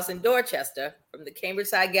mama's house in Dorchester from the Cambridge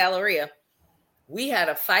Side Galleria. We had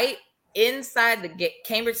a fight inside the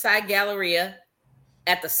Cambridge Side Galleria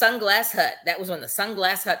at the Sunglass Hut. That was when the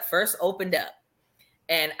Sunglass Hut first opened up.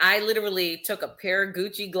 And I literally took a pair of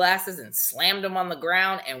Gucci glasses and slammed them on the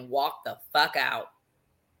ground and walked the fuck out.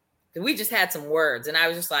 We just had some words, and I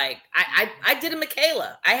was just like, I did a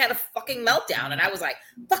Michaela. I had a fucking meltdown, and I was like,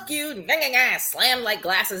 fuck you, and slammed like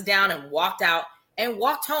glasses down and walked out and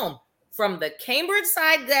walked home from the Cambridge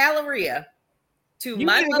Side Galleria to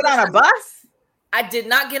my mother's house. On a bus? I did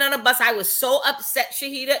not get on a bus. I was so upset,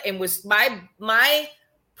 Shahida, and was my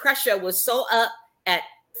pressure was so up at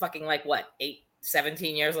fucking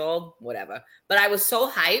 17 years old, whatever. But I was so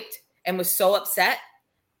hyped and was so upset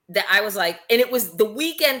that I was like, and it was the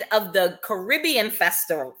weekend of the Caribbean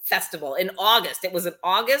Festival in August. It was in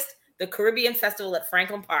August, the Caribbean Festival at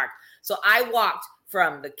Franklin Park. So I walked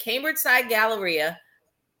from the Cambridge Side Galleria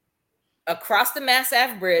across the Mass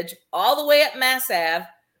Ave Bridge, all the way up Mass Ave,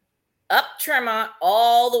 up Tremont,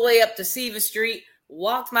 all the way up to Seaver Street,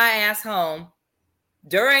 walked my ass home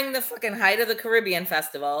during the fucking height of the Caribbean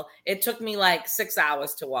Festival. It took me 6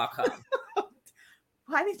 hours to walk home.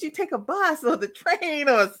 Why didn't you take a bus or the train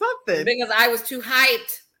or something? Because I was too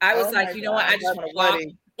hyped. I was like, you know what? I just want to walk.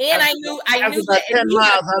 Funny. And I knew that 10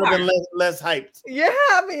 miles I'd have been less hyped. Yeah,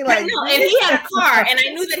 I mean, and he had a car, and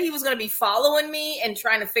I knew that he was going to be following me and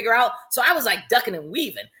trying to figure out. So I was ducking and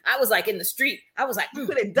weaving. I was in the street. I was you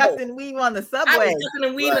could have ducked and weaved on the subway. I was ducking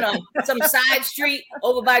and weaving on some side street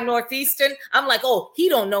over by Northeastern. I'm like, oh, he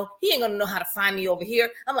don't know. He ain't going to know how to find me over here.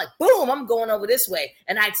 I'm like, boom, I'm going over this way.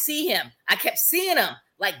 And I'd see him. I kept seeing him.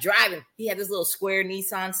 Driving. He had this little square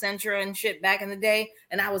Nissan Sentra and shit back in the day.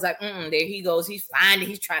 And I was like, there he goes. He's finding.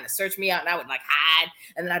 He's trying to search me out. And I would hide.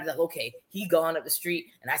 And then I'd be like, okay, he gone up the street.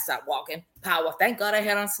 And I stopped walking. Power. Thank God I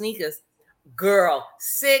had on sneakers. Girl,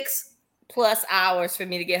 6+ hours for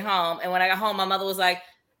me to get home. And when I got home, my mother was like,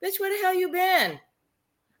 bitch, where the hell you been?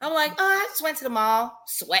 I'm like, oh, I just went to the mall,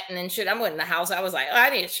 sweating and shit. I went in the house. I was like, oh,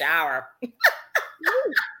 I need a shower.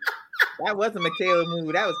 That was a Michaela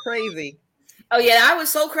move. That was crazy. Oh, yeah, I was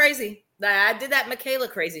so crazy. I did that Michaela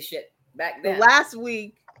crazy shit back then. So last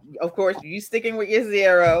week, of course, you sticking with your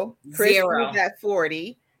 0. Chris was at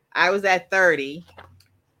 40. I was at 30.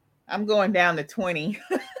 I'm going down to 20.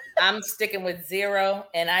 I'm sticking with 0.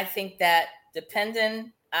 And I think that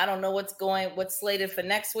I don't know what's slated for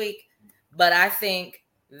next week, but I think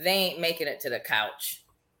they ain't making it to the couch.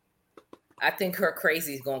 I think her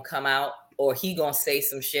crazy is gonna come out, or he gonna say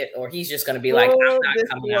some shit, or he's just gonna be like, I'm not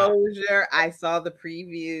coming out. I saw the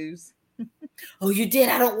previews. Oh, you did?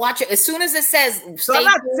 I don't watch it. As soon as it says so I'm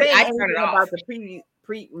not saying I anything turn it about off. the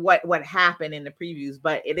what happened in the previews,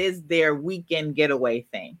 but it is their weekend getaway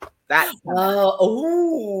thing. That's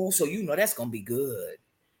so you know that's gonna be good.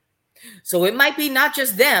 So it might be not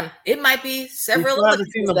just them, it might be several other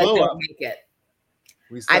people that don't make it.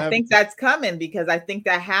 I think that's coming because I think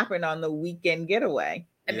that happened on the weekend getaway.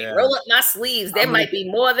 I mean, roll up my sleeves. There might be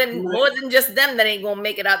more than just them that ain't gonna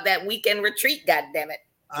make it out that weekend retreat. God damn it!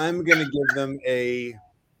 I'm gonna give them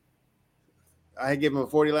I gave them a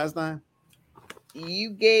 40 last time. You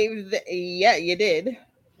gave you did.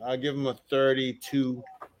 I'll give them a 32.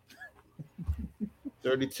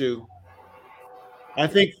 32. I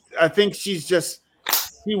think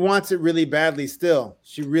she wants it really badly still.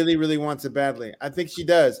 She really, really wants it badly. I think she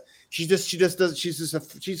does. She just does.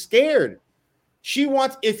 She's scared. She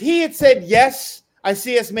wants, if he had said yes, I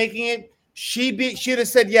see us making it, she'd have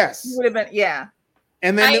said yes. Would have been, yeah.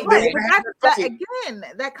 And then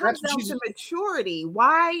that comes down to maturity.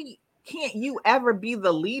 Why can't you ever be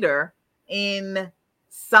the leader in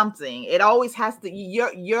something? It always has to,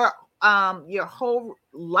 your whole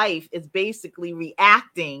life is basically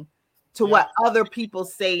reacting to what other people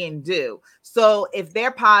say and do. So if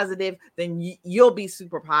they're positive, then you'll be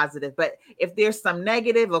super positive. But if there's some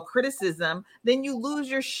negative or criticism, then you lose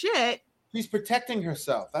your shit. She's protecting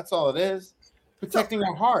herself. That's all it is. Protecting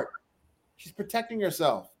her heart. She's protecting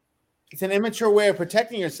herself. It's an immature way of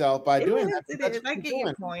protecting yourself by doing that. I get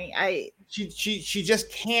your point. She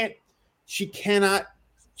just can't. She cannot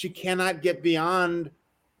get beyond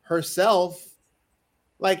herself.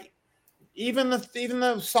 Like, even the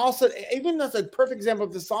salsa, even that's a perfect example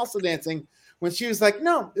of the salsa dancing, when she was like,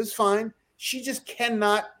 no, it's fine. She just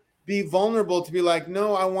cannot be vulnerable to be like,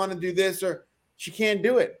 no, I want to do this, or she can't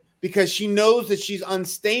do it because she knows that she's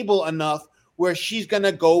unstable enough where she's going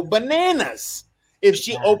to go bananas if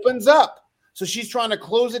she opens up. So she's trying to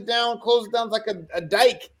close it down like a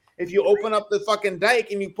dike. If you open up the fucking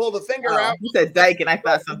dike and you pull the finger out. You said dike and I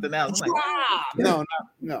thought something else. Like, no.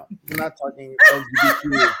 We're not talking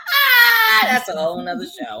LGBT. That's a whole nother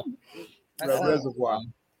show. Reservoir.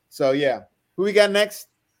 So yeah, who we got next?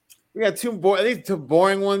 We got two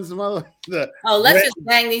boring ones. Let's just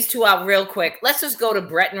bang these two out real quick. Let's just go to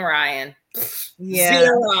Brett and Ryan. Yeah.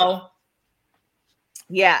 0.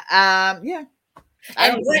 Yeah. Yeah.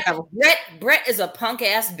 And Brett is a punk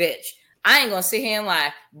ass bitch. I ain't gonna sit here and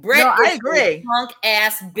lie. Brett I agree. A punk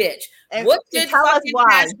ass bitch. And what did fucking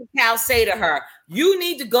Pastor Cal say to her? You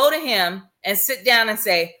need to go to him and sit down and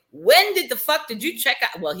say, when did the fuck did you check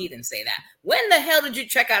out? Well, he didn't say that. When the hell did you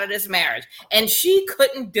check out of this marriage? And she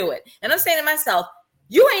couldn't do it. And I'm saying to myself,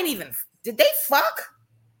 you ain't even, did they fuck?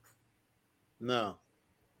 No.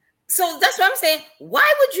 So that's what I'm saying. Why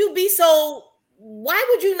would you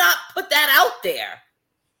not put that out there?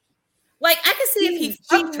 Like, I can see if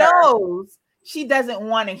she knows she doesn't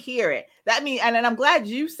want to hear it. That means, and I'm glad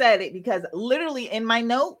you said it, because literally in my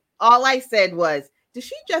note, all I said was, did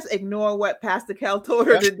she just ignore what Pastor Cal told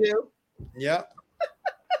her to do? Yeah.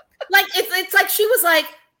 Like, it's like she was like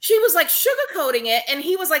sugarcoating it, and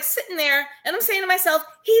he was like sitting there, and I'm saying to myself,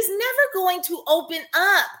 he's never going to open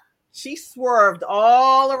up. She swerved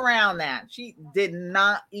all around that. She did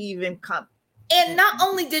not even come. And not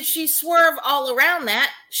only did she swerve all around that,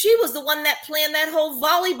 she was the one that planned that whole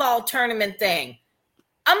volleyball tournament thing.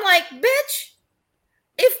 I'm like, bitch,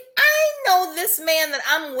 if I know this man that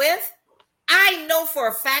I'm with, I know for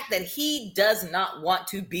a fact that he does not want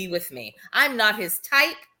to be with me. I'm not his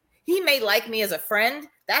type. He may like me as a friend.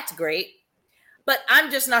 That's great. But I'm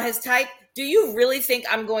just not his type. Do you really think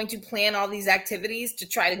I'm going to plan all these activities to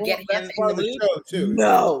try to get him in the mood? Show too.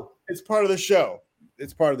 No. It's part of the show.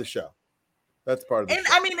 It's part of the show. That's part of the show.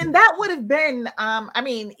 I mean, and that would have been,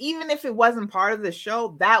 even if it wasn't part of the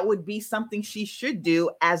show, that would be something she should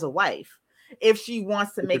do as a wife. If she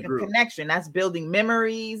wants to make a connection, that's building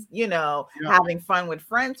memories, having fun with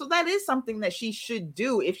friends. So that is something that she should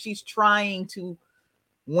do if she's trying to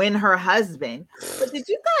win her husband. But did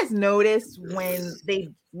you guys notice when they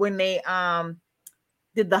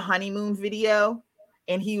did the honeymoon video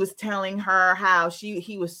and he was telling her how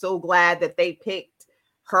he was so glad that they picked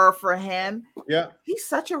her for him? Yeah, he's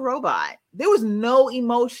such a robot. There was no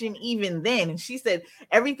emotion even then, and she said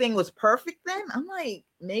everything was perfect then. I'm like,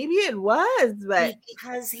 maybe it was, but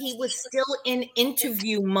because he was still in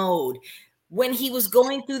interview mode. When he was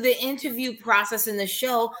going through the interview process in the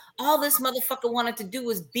show, all this motherfucker wanted to do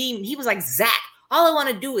was he was like, Zach, all I want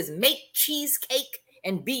to do is make cheesecake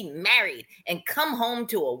and be married and come home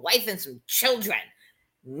to a wife and some children.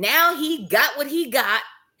 Now he got what he got,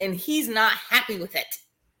 and he's not happy with it.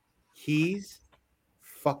 He's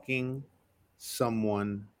fucking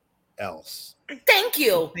someone else. Thank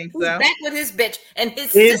you. Think He's so? back with his bitch, and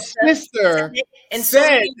his sister said it in so said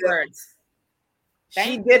many words.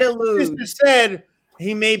 She did allude. Sister said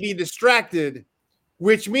he may be distracted,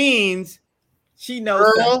 which means she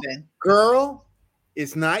knows something. Girl,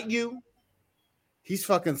 it's not you. He's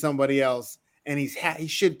fucking somebody else, and he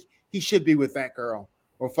should be with that girl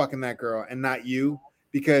or fucking that girl, and not you,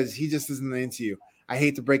 because he just isn't into you. I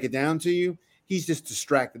hate to break it down to you. He's just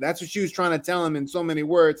distracted. That's what she was trying to tell him in so many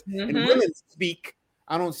words. Mm-hmm. And women speak.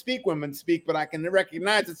 I don't speak, women speak, but I can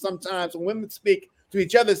recognize it sometimes when women speak to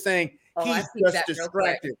each other saying, he's just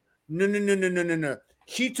distracted. No.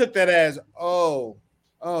 She took that as,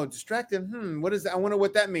 distracted. What is that? I wonder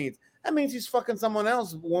what that means. That means he's fucking someone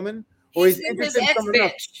else, woman. Or he's interested in someone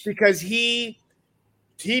else. Because he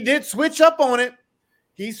did switch up on it.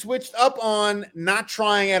 He switched up on not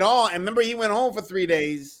trying at all. And remember, he went home for 3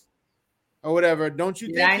 days. Or whatever. Don't you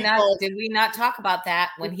think? Did we not talk about that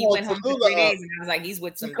when he went home for 3 days? And I was like, he's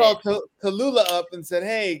with some. He called Tallulah up and said,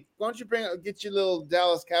 "Hey, why don't you get your little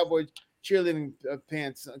Dallas Cowboy cheerleading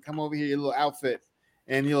pants? Come over here, your little outfit,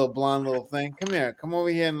 and your little blonde little thing. Come here, come over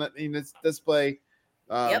here and let's display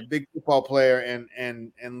big football player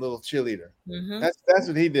and little cheerleader." Mm-hmm. That's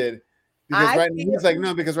what he did. Because he's like,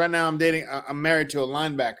 no, because right now I'm married to a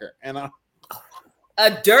linebacker, and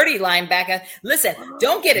a dirty linebacker. Listen,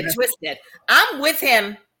 don't get it twisted. I'm with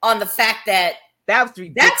him on the fact that that's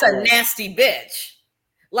a nasty bitch.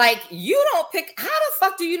 Like, you don't pick. How the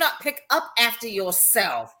fuck do you not pick up after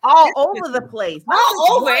yourself? All over the place.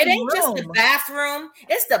 All over. It ain't just the bathroom.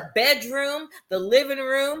 It's the bedroom, the living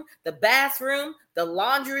room, the bathroom, the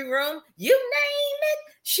laundry room. You name it.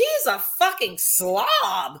 She's a fucking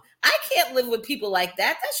slob. I can't live with people like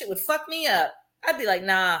that. That shit would fuck me up. I'd be like,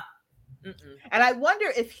 nah. Mm-mm. And I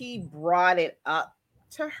wonder if he brought it up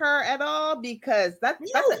to her at all, because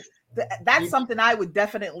that's something I would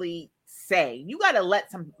definitely say. You got to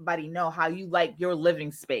let somebody know how you like your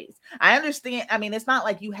living space. I understand. I mean, it's not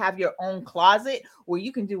like you have your own closet where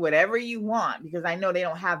you can do whatever you want, because I know they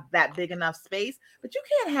don't have that big enough space, but you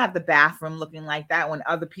can't have the bathroom looking like that when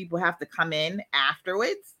other people have to come in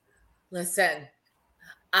afterwards. Listen,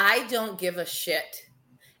 I don't give a shit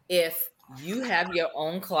if you have your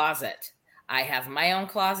own closet. I have my own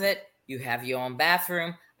closet. You have your own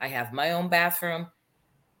bathroom. I have my own bathroom.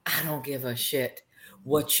 I don't give a shit.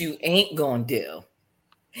 What you ain't gonna do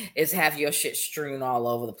is have your shit strewn all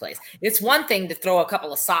over the place. It's one thing to throw a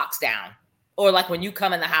couple of socks down, or like when you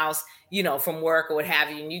come in the house, from work or what have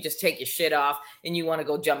you, and you just take your shit off and you want to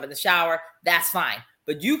go jump in the shower. That's fine.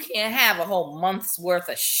 But you can't have a whole month's worth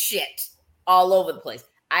of shit all over the place.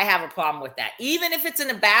 I have a problem with that. Even if it's in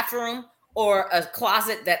a bathroom or a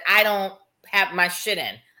closet that I don't have my shit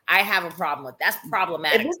in, I have a problem with. That's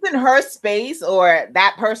problematic. If it's in her space or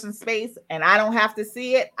that person's space and I don't have to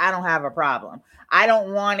see it, I don't have a problem. I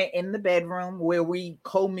don't want it in the bedroom where we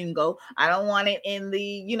commingle. I don't want it in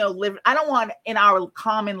the, I don't want it in our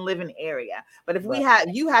common living area. But if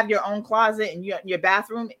you have your own closet and your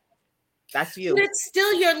bathroom, that's you. But it's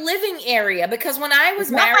still your living area, because when I was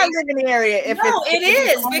married, not my living area. It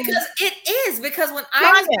is because when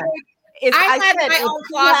I was married, I had my own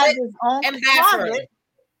closet and bathroom.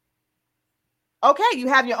 Okay, you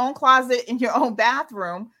have your own closet in your own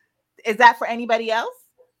bathroom. Is that for anybody else?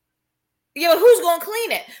 Yeah, but who's gonna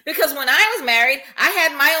clean it? Because when I was married, I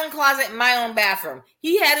had my own closet and my own bathroom.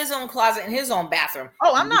 He had his own closet and his own bathroom.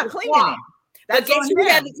 Oh, I'm not cleaning it. But guess who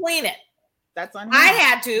had to clean it? That's on him. I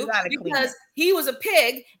had to, because he was a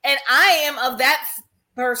pig, and I am of that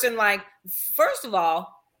person. Like, first of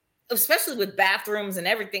all, especially with bathrooms and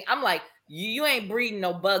everything, I'm like, you ain't breeding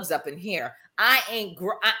no bugs up in here. I ain't.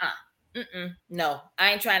 No,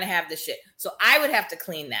 I ain't trying to have this shit. So I would have to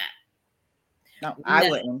clean that. No, I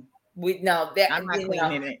wouldn't. I'm not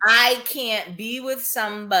cleaning it. I can't be with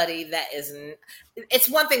somebody that isn't. It's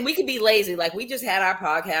one thing, we could be lazy. Like, we just had our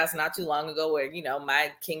podcast not too long ago where,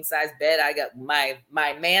 my king size bed, I got my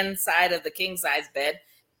man side of the king size bed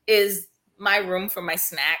is my room for my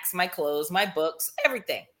snacks, my clothes, my books,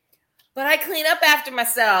 everything. But I clean up after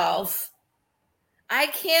myself. I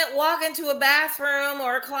can't walk into a bathroom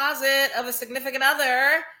or a closet of a significant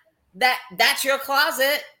other that's your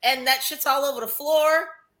closet and that shit's all over the floor.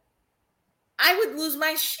 I would lose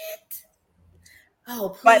my shit. Oh,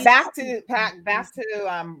 please. But back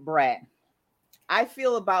to Brett. I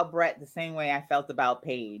feel about Brett the same way I felt about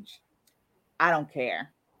Paige. I don't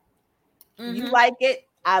care. Mm-hmm. You like it,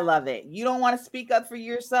 I love it. You don't want to speak up for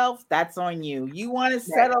yourself? That's on you. You want to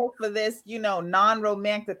settle for this,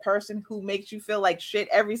 non-romantic person who makes you feel like shit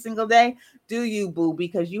every single day? Do you, boo?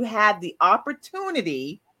 Because you had the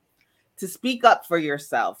opportunity to speak up for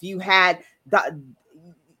yourself. You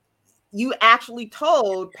actually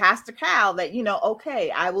told Pastor Cal that,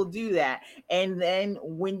 okay, I will do that. And then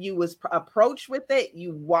when you was approached with it,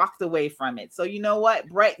 you walked away from it. So you know what,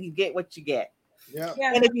 Brett, you get what you get. Yeah.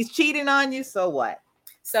 And if he's cheating on you, so what?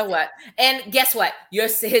 So what? And guess what? Your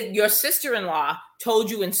sister-in-law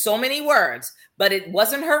told you in so many words, but it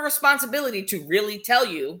wasn't her responsibility to really tell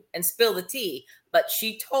you and spill the tea. But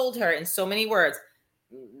she told her in so many words,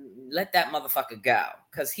 let that motherfucker go,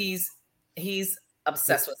 because he's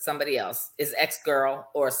obsessed with somebody else, his ex-girl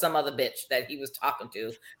or some other bitch that he was talking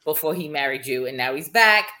to before he married you. And now he's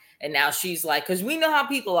back. And now she's like, because we know how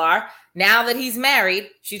people are. Now that he's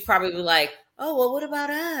married, she's probably like, oh, well, what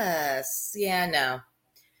about us? Yeah, no.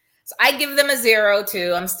 So I give them a 0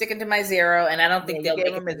 too. I'm sticking to my 0, and I don't think they'll give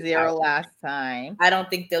make him it to a the 0 couch. last time. I don't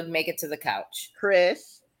think they'll make it to the couch.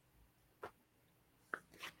 Chris,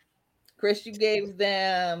 you gave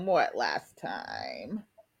them what last time?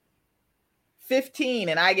 15,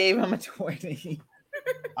 and I gave him a 20.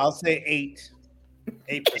 I'll say 8%.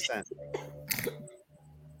 8.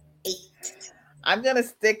 I'm gonna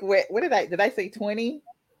stick with, what did I say 20?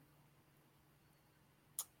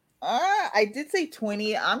 I did say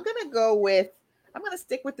 20. I'm gonna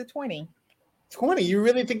stick with the 20. 20? You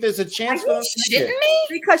really think there's a chance? Are you shitting me?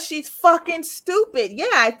 Because she's fucking stupid. Yeah,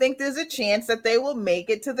 I think there's a chance that they will make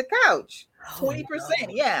it to the couch. 20%,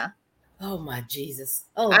 yeah. Oh my Jesus.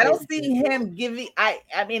 Oh, I don't see him giving. I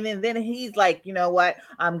mean, and then he's like, you know what?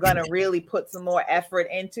 I'm gonna really put some more effort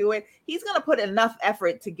into it. He's gonna put enough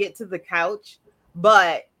effort to get to the couch,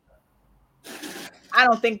 but I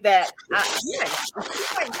don't think that.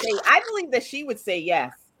 I believe that she would say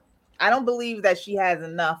yes. I don't believe that she has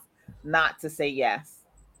enough not to say yes.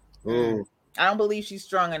 Ooh. I don't believe she's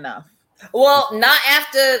strong enough. Well, not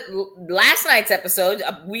after last night's episode.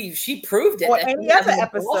 She proved it. Or any other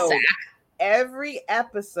episode. Every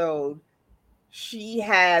episode, she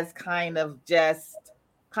has kind of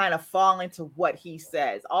fallen to what he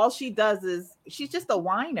says. All she does is she's just a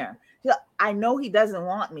whiner. I know he doesn't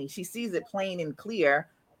want me. She sees it plain and clear.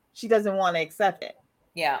 She doesn't want to accept it.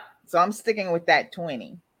 Yeah. So I'm sticking with that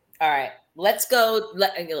 20. All right, let's go. Look,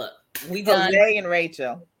 we done. Jose and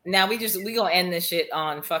Rachel. Now we gonna end this shit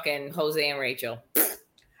on fucking Jose and Rachel.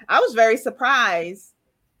 I was very surprised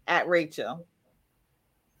at Rachel.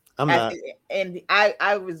 I'm not. And I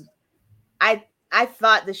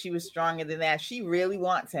thought that she was stronger than that. She really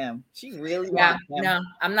wants him. She really wants him. No,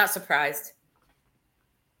 I'm not surprised.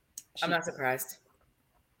 I'm not surprised.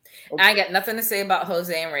 Okay. I ain't got nothing to say about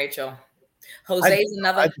Jose and Rachel. Jose's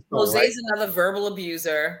another verbal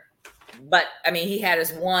abuser, but I mean, he had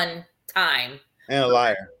his one time. And a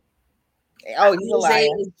liar. Oh, he's Jose a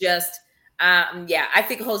liar. is just, I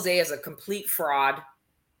think Jose is a complete fraud.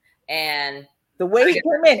 And the way he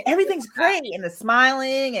came in, everything's great, and the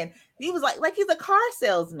smiling, and he was like he's a car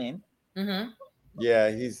salesman. Mm-hmm. Yeah,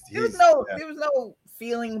 there was no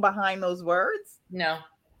feeling behind those words. No.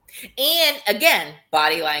 And again,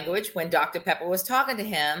 body language. When Dr. Pepper was talking to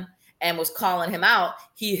him and was calling him out,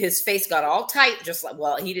 his face got all tight, just like,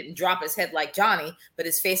 well, he didn't drop his head like Johnny, but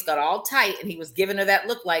his face got all tight, and he was giving her that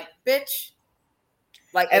look like, bitch.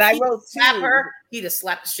 Like, and I wrote her, he'd have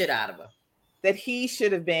slapped the shit out of her. That he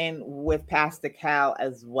should have been with Pastor Cal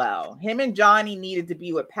as well. Him and Johnny needed to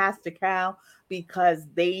be with Pastor Cal because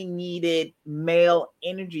they needed male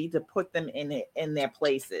energy to put them in their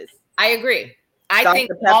places. I agree. I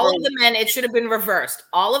think all of the men, it should have been reversed.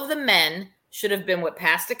 All of the men should have been with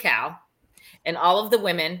Pastor Cal, and all of the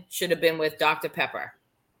women should have been with Dr. Pepper,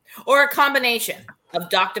 or a combination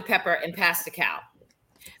of Dr. Pepper and Pastor Cal,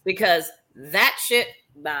 because that shit.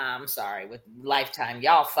 I'm sorry, with Lifetime,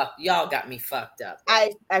 y'all got me fucked up.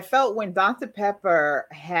 I felt when Dr. Pepper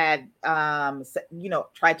had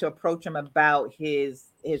tried to approach him about his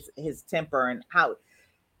temper and how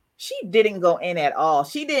she didn't go in at all.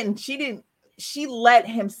 She let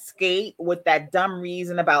him skate with that dumb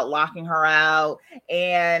reason about locking her out,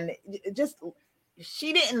 and just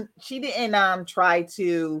she didn't try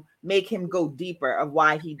to make him go deeper of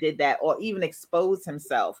why he did that, or even expose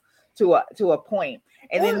himself to a point.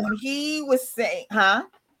 And then when he was saying,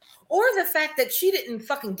 or the fact that she didn't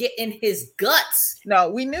fucking get in his guts. No,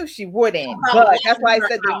 we knew she wouldn't, but that's why I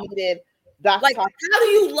said they needed. Like, how do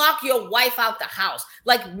you lock your wife out the house?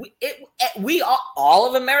 Like, we all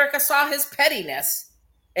of America saw his pettiness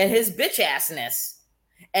and his bitch assness,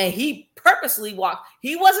 and he purposely walked.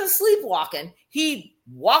 He wasn't sleepwalking. He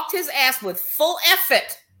walked his ass with full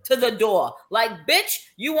effort to the door. Like, bitch,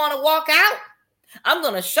 you want to walk out? I'm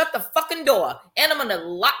going to shut the fucking door and I'm going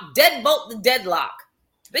to deadbolt the deadlock.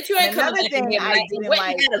 Bitch, you ain't coming back in here tonight. You went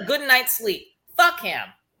and had a good night's sleep. Fuck him.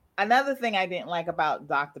 Another thing I didn't like about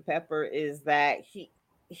Dr. Pepper is that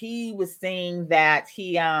he was saying that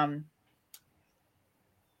he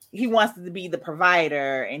wants to be the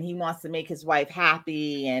provider and he wants to make his wife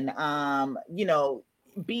happy and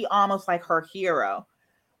be almost like her hero.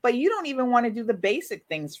 But you don't even want to do the basic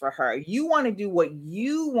things for her. You want to do what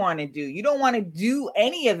you want to do. You don't want to do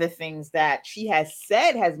any of the things that she has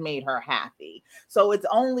said has made her happy. So it's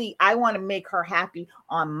only, I want to make her happy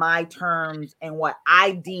on my terms and what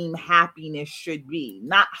I deem happiness should be,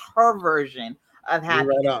 not her version of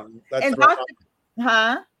happiness. You're right on. That's and right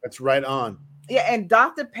on. That's right on. Yeah, and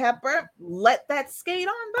Dr. Pepper let that skate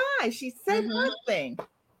on by. She said nothing.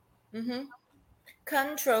 Mm-hmm.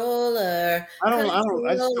 Controller.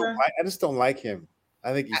 I just don't like him.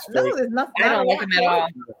 I think he's there's nothing. I don't like him at all.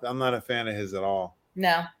 I'm not a fan of his at all.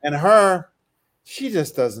 No. And her, she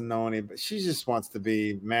just doesn't know anybody. She just wants to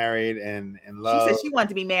be married and in love. She said she wanted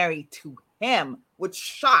to be married to him, which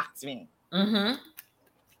shocked me. Mm-hmm.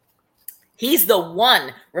 He's the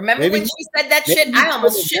one. Remember when she said that shit? I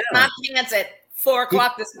almost shit my pants at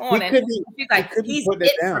 4:00 this morning. She's like, he's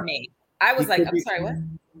it for me. I was like, I'm sorry, what?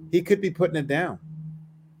 He could be putting it down.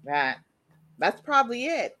 That's probably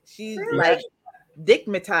it. She's like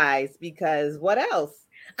dickmatized because what else?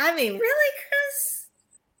 I mean, really, Chris?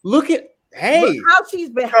 Look how she's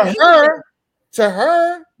behaving. To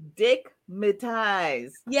her,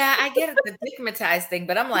 dickmatized. Yeah, I get it, the dickmatized thing,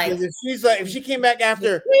 but I'm like, if she came back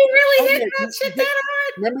after, we really hit that shit that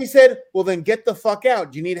hard. Remember, he said, "Well, then get the fuck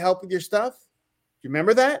out. Do you need help with your stuff?" Do you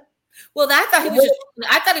remember that? Well, I thought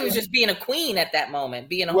he was just being a queen at that moment,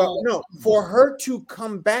 being a whole. No, for her to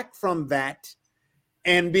come back from that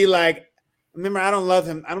and be like, remember, I don't love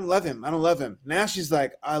him. I don't love him. I don't love him. Now she's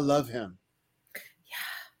like, I love him. Yeah.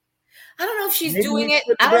 I don't know if she's doing it.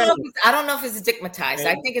 I don't know if it's dickmatized.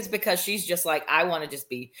 I think it's because she's just like, I want to just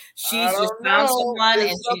be. She's just found someone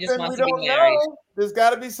and she just wants to be married. There's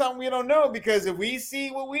got to be something we don't know, because if we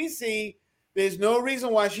see what we see, there's no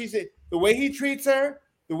reason why she's the way he treats her.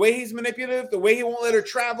 The way he's manipulative, the way he won't let her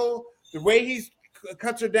travel, the way he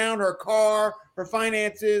cuts her down, her car, her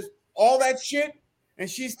finances, all that shit. And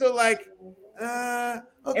she's still like, okay.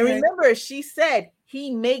 And remember, she said,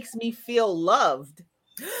 he makes me feel loved.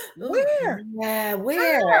 Where? Yeah,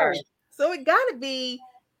 where? So it got to be,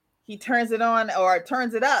 he turns it on or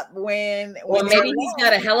turns it up when maybe he's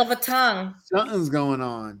got a hell of a tongue. Something's going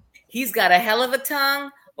on. He's got a hell of a tongue.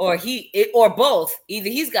 Or both. Either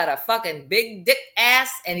he's got a fucking big dick ass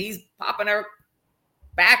and he's popping her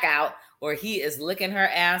back out, or he is licking her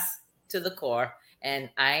ass to the core. And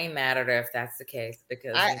I ain't mad at her if that's the case,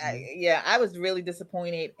 because I was really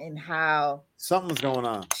disappointed in how something's going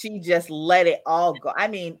on. She just let it all go. I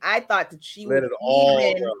mean, I thought that she would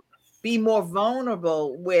be more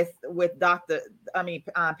vulnerable with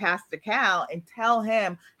Pastor Cal and tell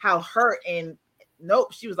him how hurt and.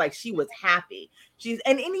 Nope, she was like, she was happy.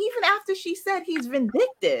 And even after she said he's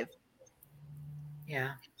vindictive.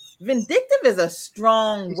 Yeah. Vindictive is a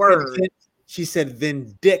strong word. She said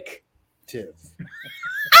vindictive.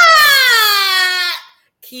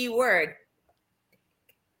 Key word.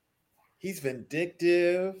 He's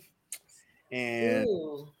vindictive. And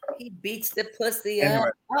he beats the pussy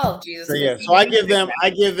up. Oh, Jesus. So I give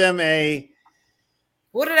them a.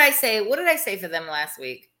 What did I say? What did I say for them last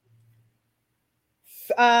week?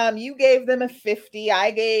 You gave them a 50.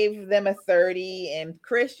 I gave them a 30, and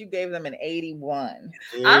Chris, you gave them an 81.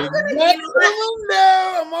 I'm on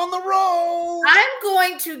the roll. I'm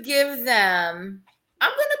going to give them.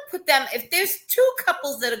 I'm going to put them. If there's two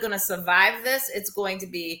couples that are going to survive this, it's going to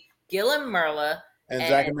be Gill and Myrla and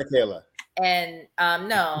Zach and Michaela. And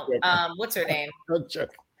what's her name?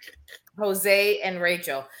 Jose and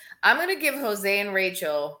Rachel. I'm going to give Jose and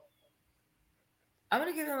Rachel. I'm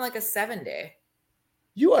going to give them like a 7-day.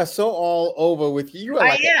 You are so all over with you.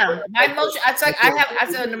 I am. My emotion. It's like I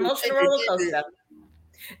have an emotional roller coaster,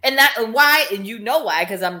 and why? And you know why?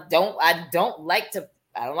 Because I don't like to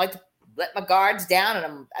let my guards down,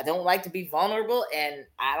 and I don't like to be vulnerable, and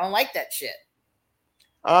I don't like that shit.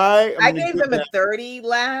 I gave them a 30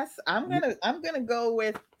 last. I'm gonna go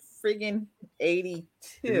with friggin'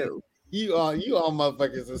 82. You all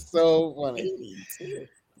motherfuckers are so funny. 82.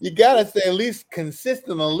 You gotta stay at least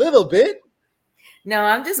consistent a little bit. No,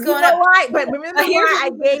 I'm just going. You know why? But remember why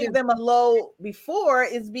I gave them a low before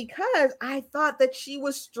is because I thought that she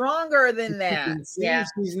was stronger than that.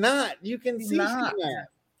 She's not. You can see she's not.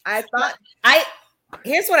 I thought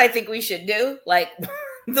Here's what I think we should do. Like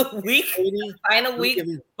the final week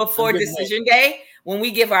before decision day, when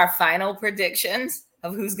we give our final predictions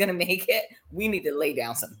of who's going to make it, we need to lay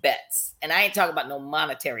down some bets. And I ain't talking about no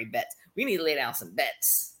monetary bets. We need to lay down some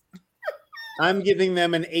bets. I'm giving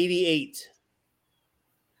them an 88.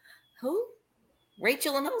 Who?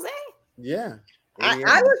 Rachel and Jose? Yeah.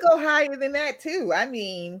 I would go higher than that too. I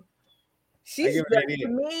mean, she's to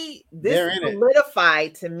me, this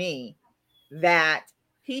solidified to me that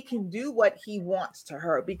he can do what he wants to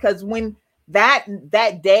her, because when that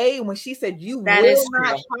day when she said you will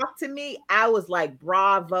not talk to me, I was like,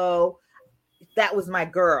 bravo, that was my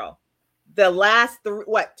girl. The last 3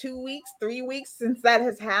 weeks since that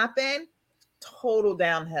has happened, total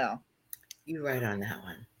downhill. You're right on that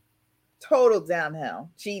one. Total downhill.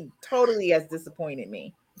 She totally has disappointed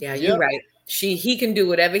me. Yeah, you're right. He can do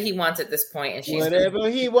whatever he wants at this point, and she's whatever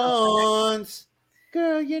he wants.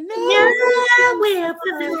 Girl, you know we'll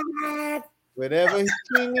provide whatever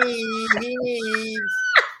he needs.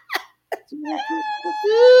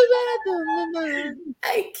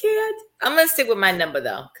 I can't. I'm gonna stick with my number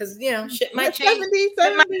though, because shit might change.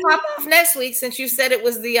 It might pop off next week since you said it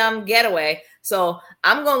was the getaway. So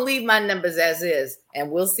I'm gonna leave my numbers as is, and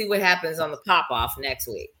we'll see what happens on the pop off next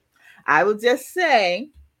week. I will just say,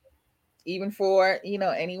 even for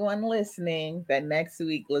anyone listening, that next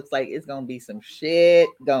week looks like it's gonna be some shit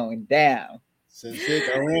going down. Some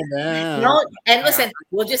shit going down. And listen,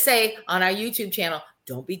 we'll just say on our YouTube channel,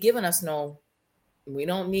 don't be giving us we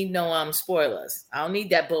don't need no spoilers. I don't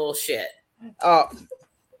need that bullshit. Oh,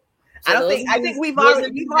 so I think we've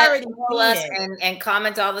already seen us and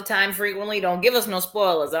comment all the time frequently. Don't give us no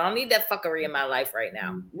spoilers. I don't need that fuckery in my life right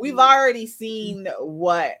now. We've already seen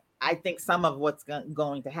what I think some of what's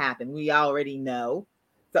going to happen. We already know.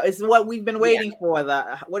 So it's what we've been waiting for.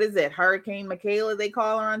 What is it? Hurricane Michaela, they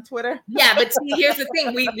call her on Twitter. Yeah, but see, here's the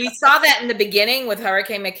thing. We saw that in the beginning with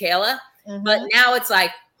Hurricane Michaela, but now it's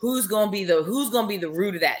like, who's gonna be the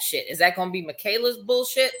root of that shit? Is that gonna be Michaela's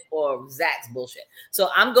bullshit or Zach's bullshit? So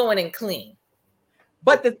I'm going in clean.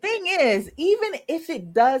 But the thing is, even if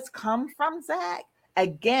it does come from Zach,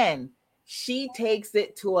 again, she takes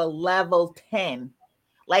it to a level 10.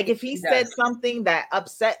 Like if he said something that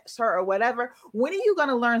upsets her or whatever, when are you going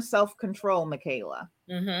to learn self-control, Michaela?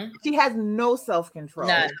 Mm-hmm. She has no self-control.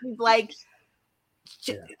 None. She's like,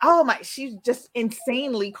 she's just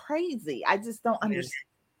insanely crazy. I just don't understand.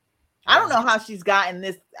 I don't know how she's gotten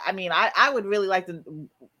this. I mean, I would really like to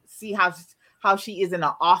see how she is in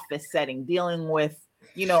an office setting, dealing with,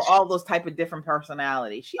 all those type of different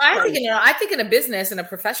personalities. I think in a business, in a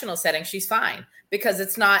professional setting, she's fine because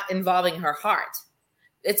it's not involving her heart.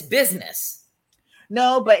 It's business.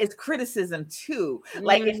 No, but it's criticism too.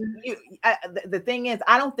 Like the thing is,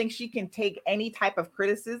 I don't think she can take any type of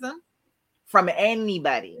criticism from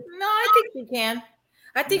anybody. No, I think she can.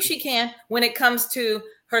 I think she can when it comes to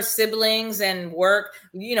her siblings and work.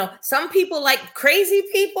 Some people, like crazy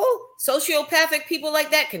people, sociopathic people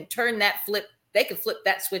like that, can turn that flip. They can flip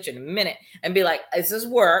that switch in a minute and be like, "This is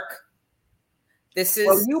work. This is."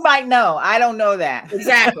 Well, you might know. I don't know that.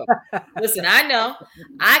 Exactly. Listen, I know.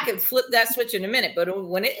 I can flip that switch in a minute, but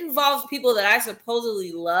when it involves people that I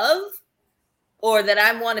supposedly love or that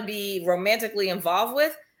I want to be romantically involved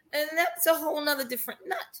with, and that's a whole nother different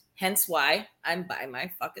nut. Hence why I'm by my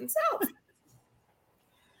fucking self.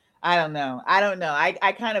 I don't know.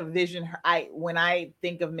 I kind of vision her. When I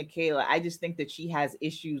think of Michaela, I just think that she has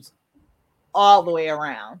issues all the way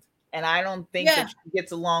around. And I don't think that she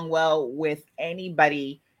gets along well with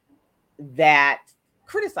anybody that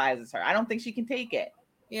criticizes her. I don't think she can take it.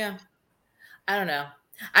 Yeah. I don't know.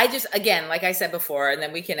 I just, again, like I said before, and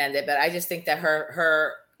then we can end it, but I just think that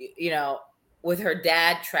her, with her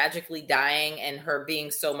dad tragically dying and her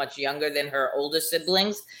being so much younger than her older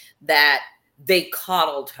siblings, that they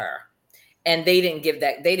coddled her and they didn't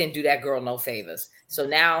do that girl no favors. So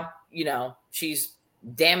now, she's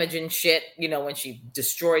damaging shit, when she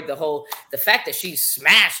destroyed the fact that she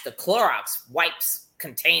smashed the Clorox wipes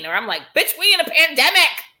container. I'm like, bitch, we in a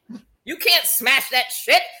pandemic. You can't smash that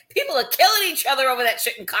shit. People are killing each other over that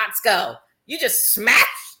shit in Costco. You just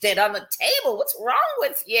smashed it on the table. What's wrong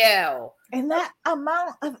with you? And that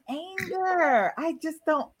amount of anger, I just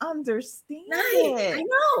don't understand it. I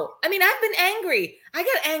know. I mean, I've been angry. I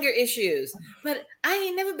got anger issues, but I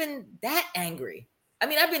ain't never been that angry. I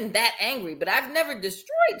mean, I've been that angry, but I've never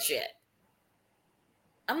destroyed shit.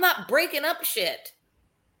 I'm not breaking up shit.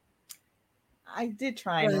 I did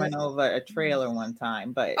try and run over a trailer one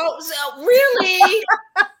time, but... Oh, so really?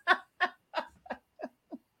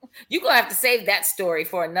 You're gonna have to save that story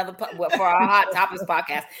for another for our Hot Topics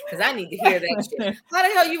podcast because I need to hear that shit. How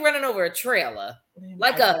the hell you running over a trailer?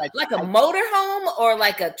 Like a motorhome or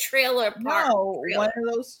like a trailer park? No, one of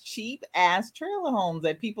those cheap ass trailer homes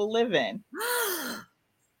that people live in.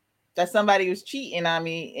 That somebody was cheating on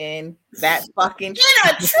me in that fucking in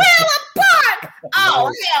a trailer park.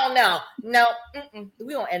 Oh hell no, no,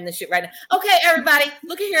 we won't end this shit right now. Okay, everybody,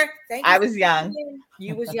 look at here. Thank you. I was young.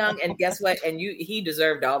 You was young, and guess what? And he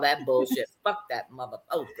deserved all that bullshit. Fuck that mother.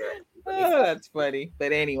 Oh, good. Oh, that's funny.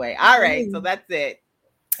 But anyway, all right. So that's it.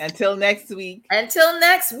 Until next week. Until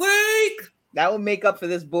next week. That will make up for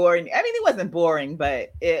this boring. I mean, it wasn't boring,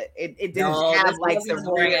 but it didn't have like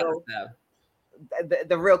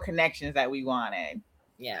the real connections that we wanted.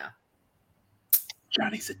 Yeah.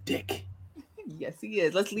 Johnny's a dick. Yes, he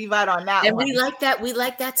is. Let's leave out on that. And we like that. We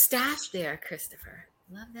like that stash there, Christopher.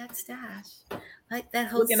 Love that stash. Like that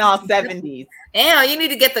whole looking all 70s. Yeah, you need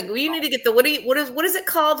to get the what is it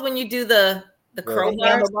called when you do the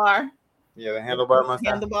handlebar? Yeah, the handlebar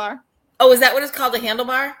mustache. Handlebar. Oh, is that what it's called? The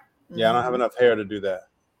handlebar? Yeah, I don't have enough hair to do that.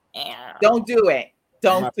 Yeah. Don't do it.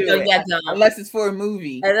 Don't do it. Yeah, don't. Unless it's for a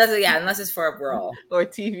movie. Unless it's for a brawl. Or a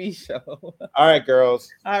TV show. All right, girls.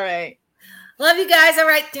 All right. Love you guys. All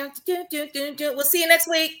right. We'll see you next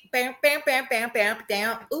week. Bam, bam, bam, bam, bam,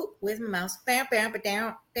 down. Ooh, where's my mouse? Bam, bam,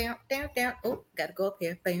 down, down, down, down. Oh, gotta go up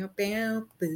here. Bam, bam, boom.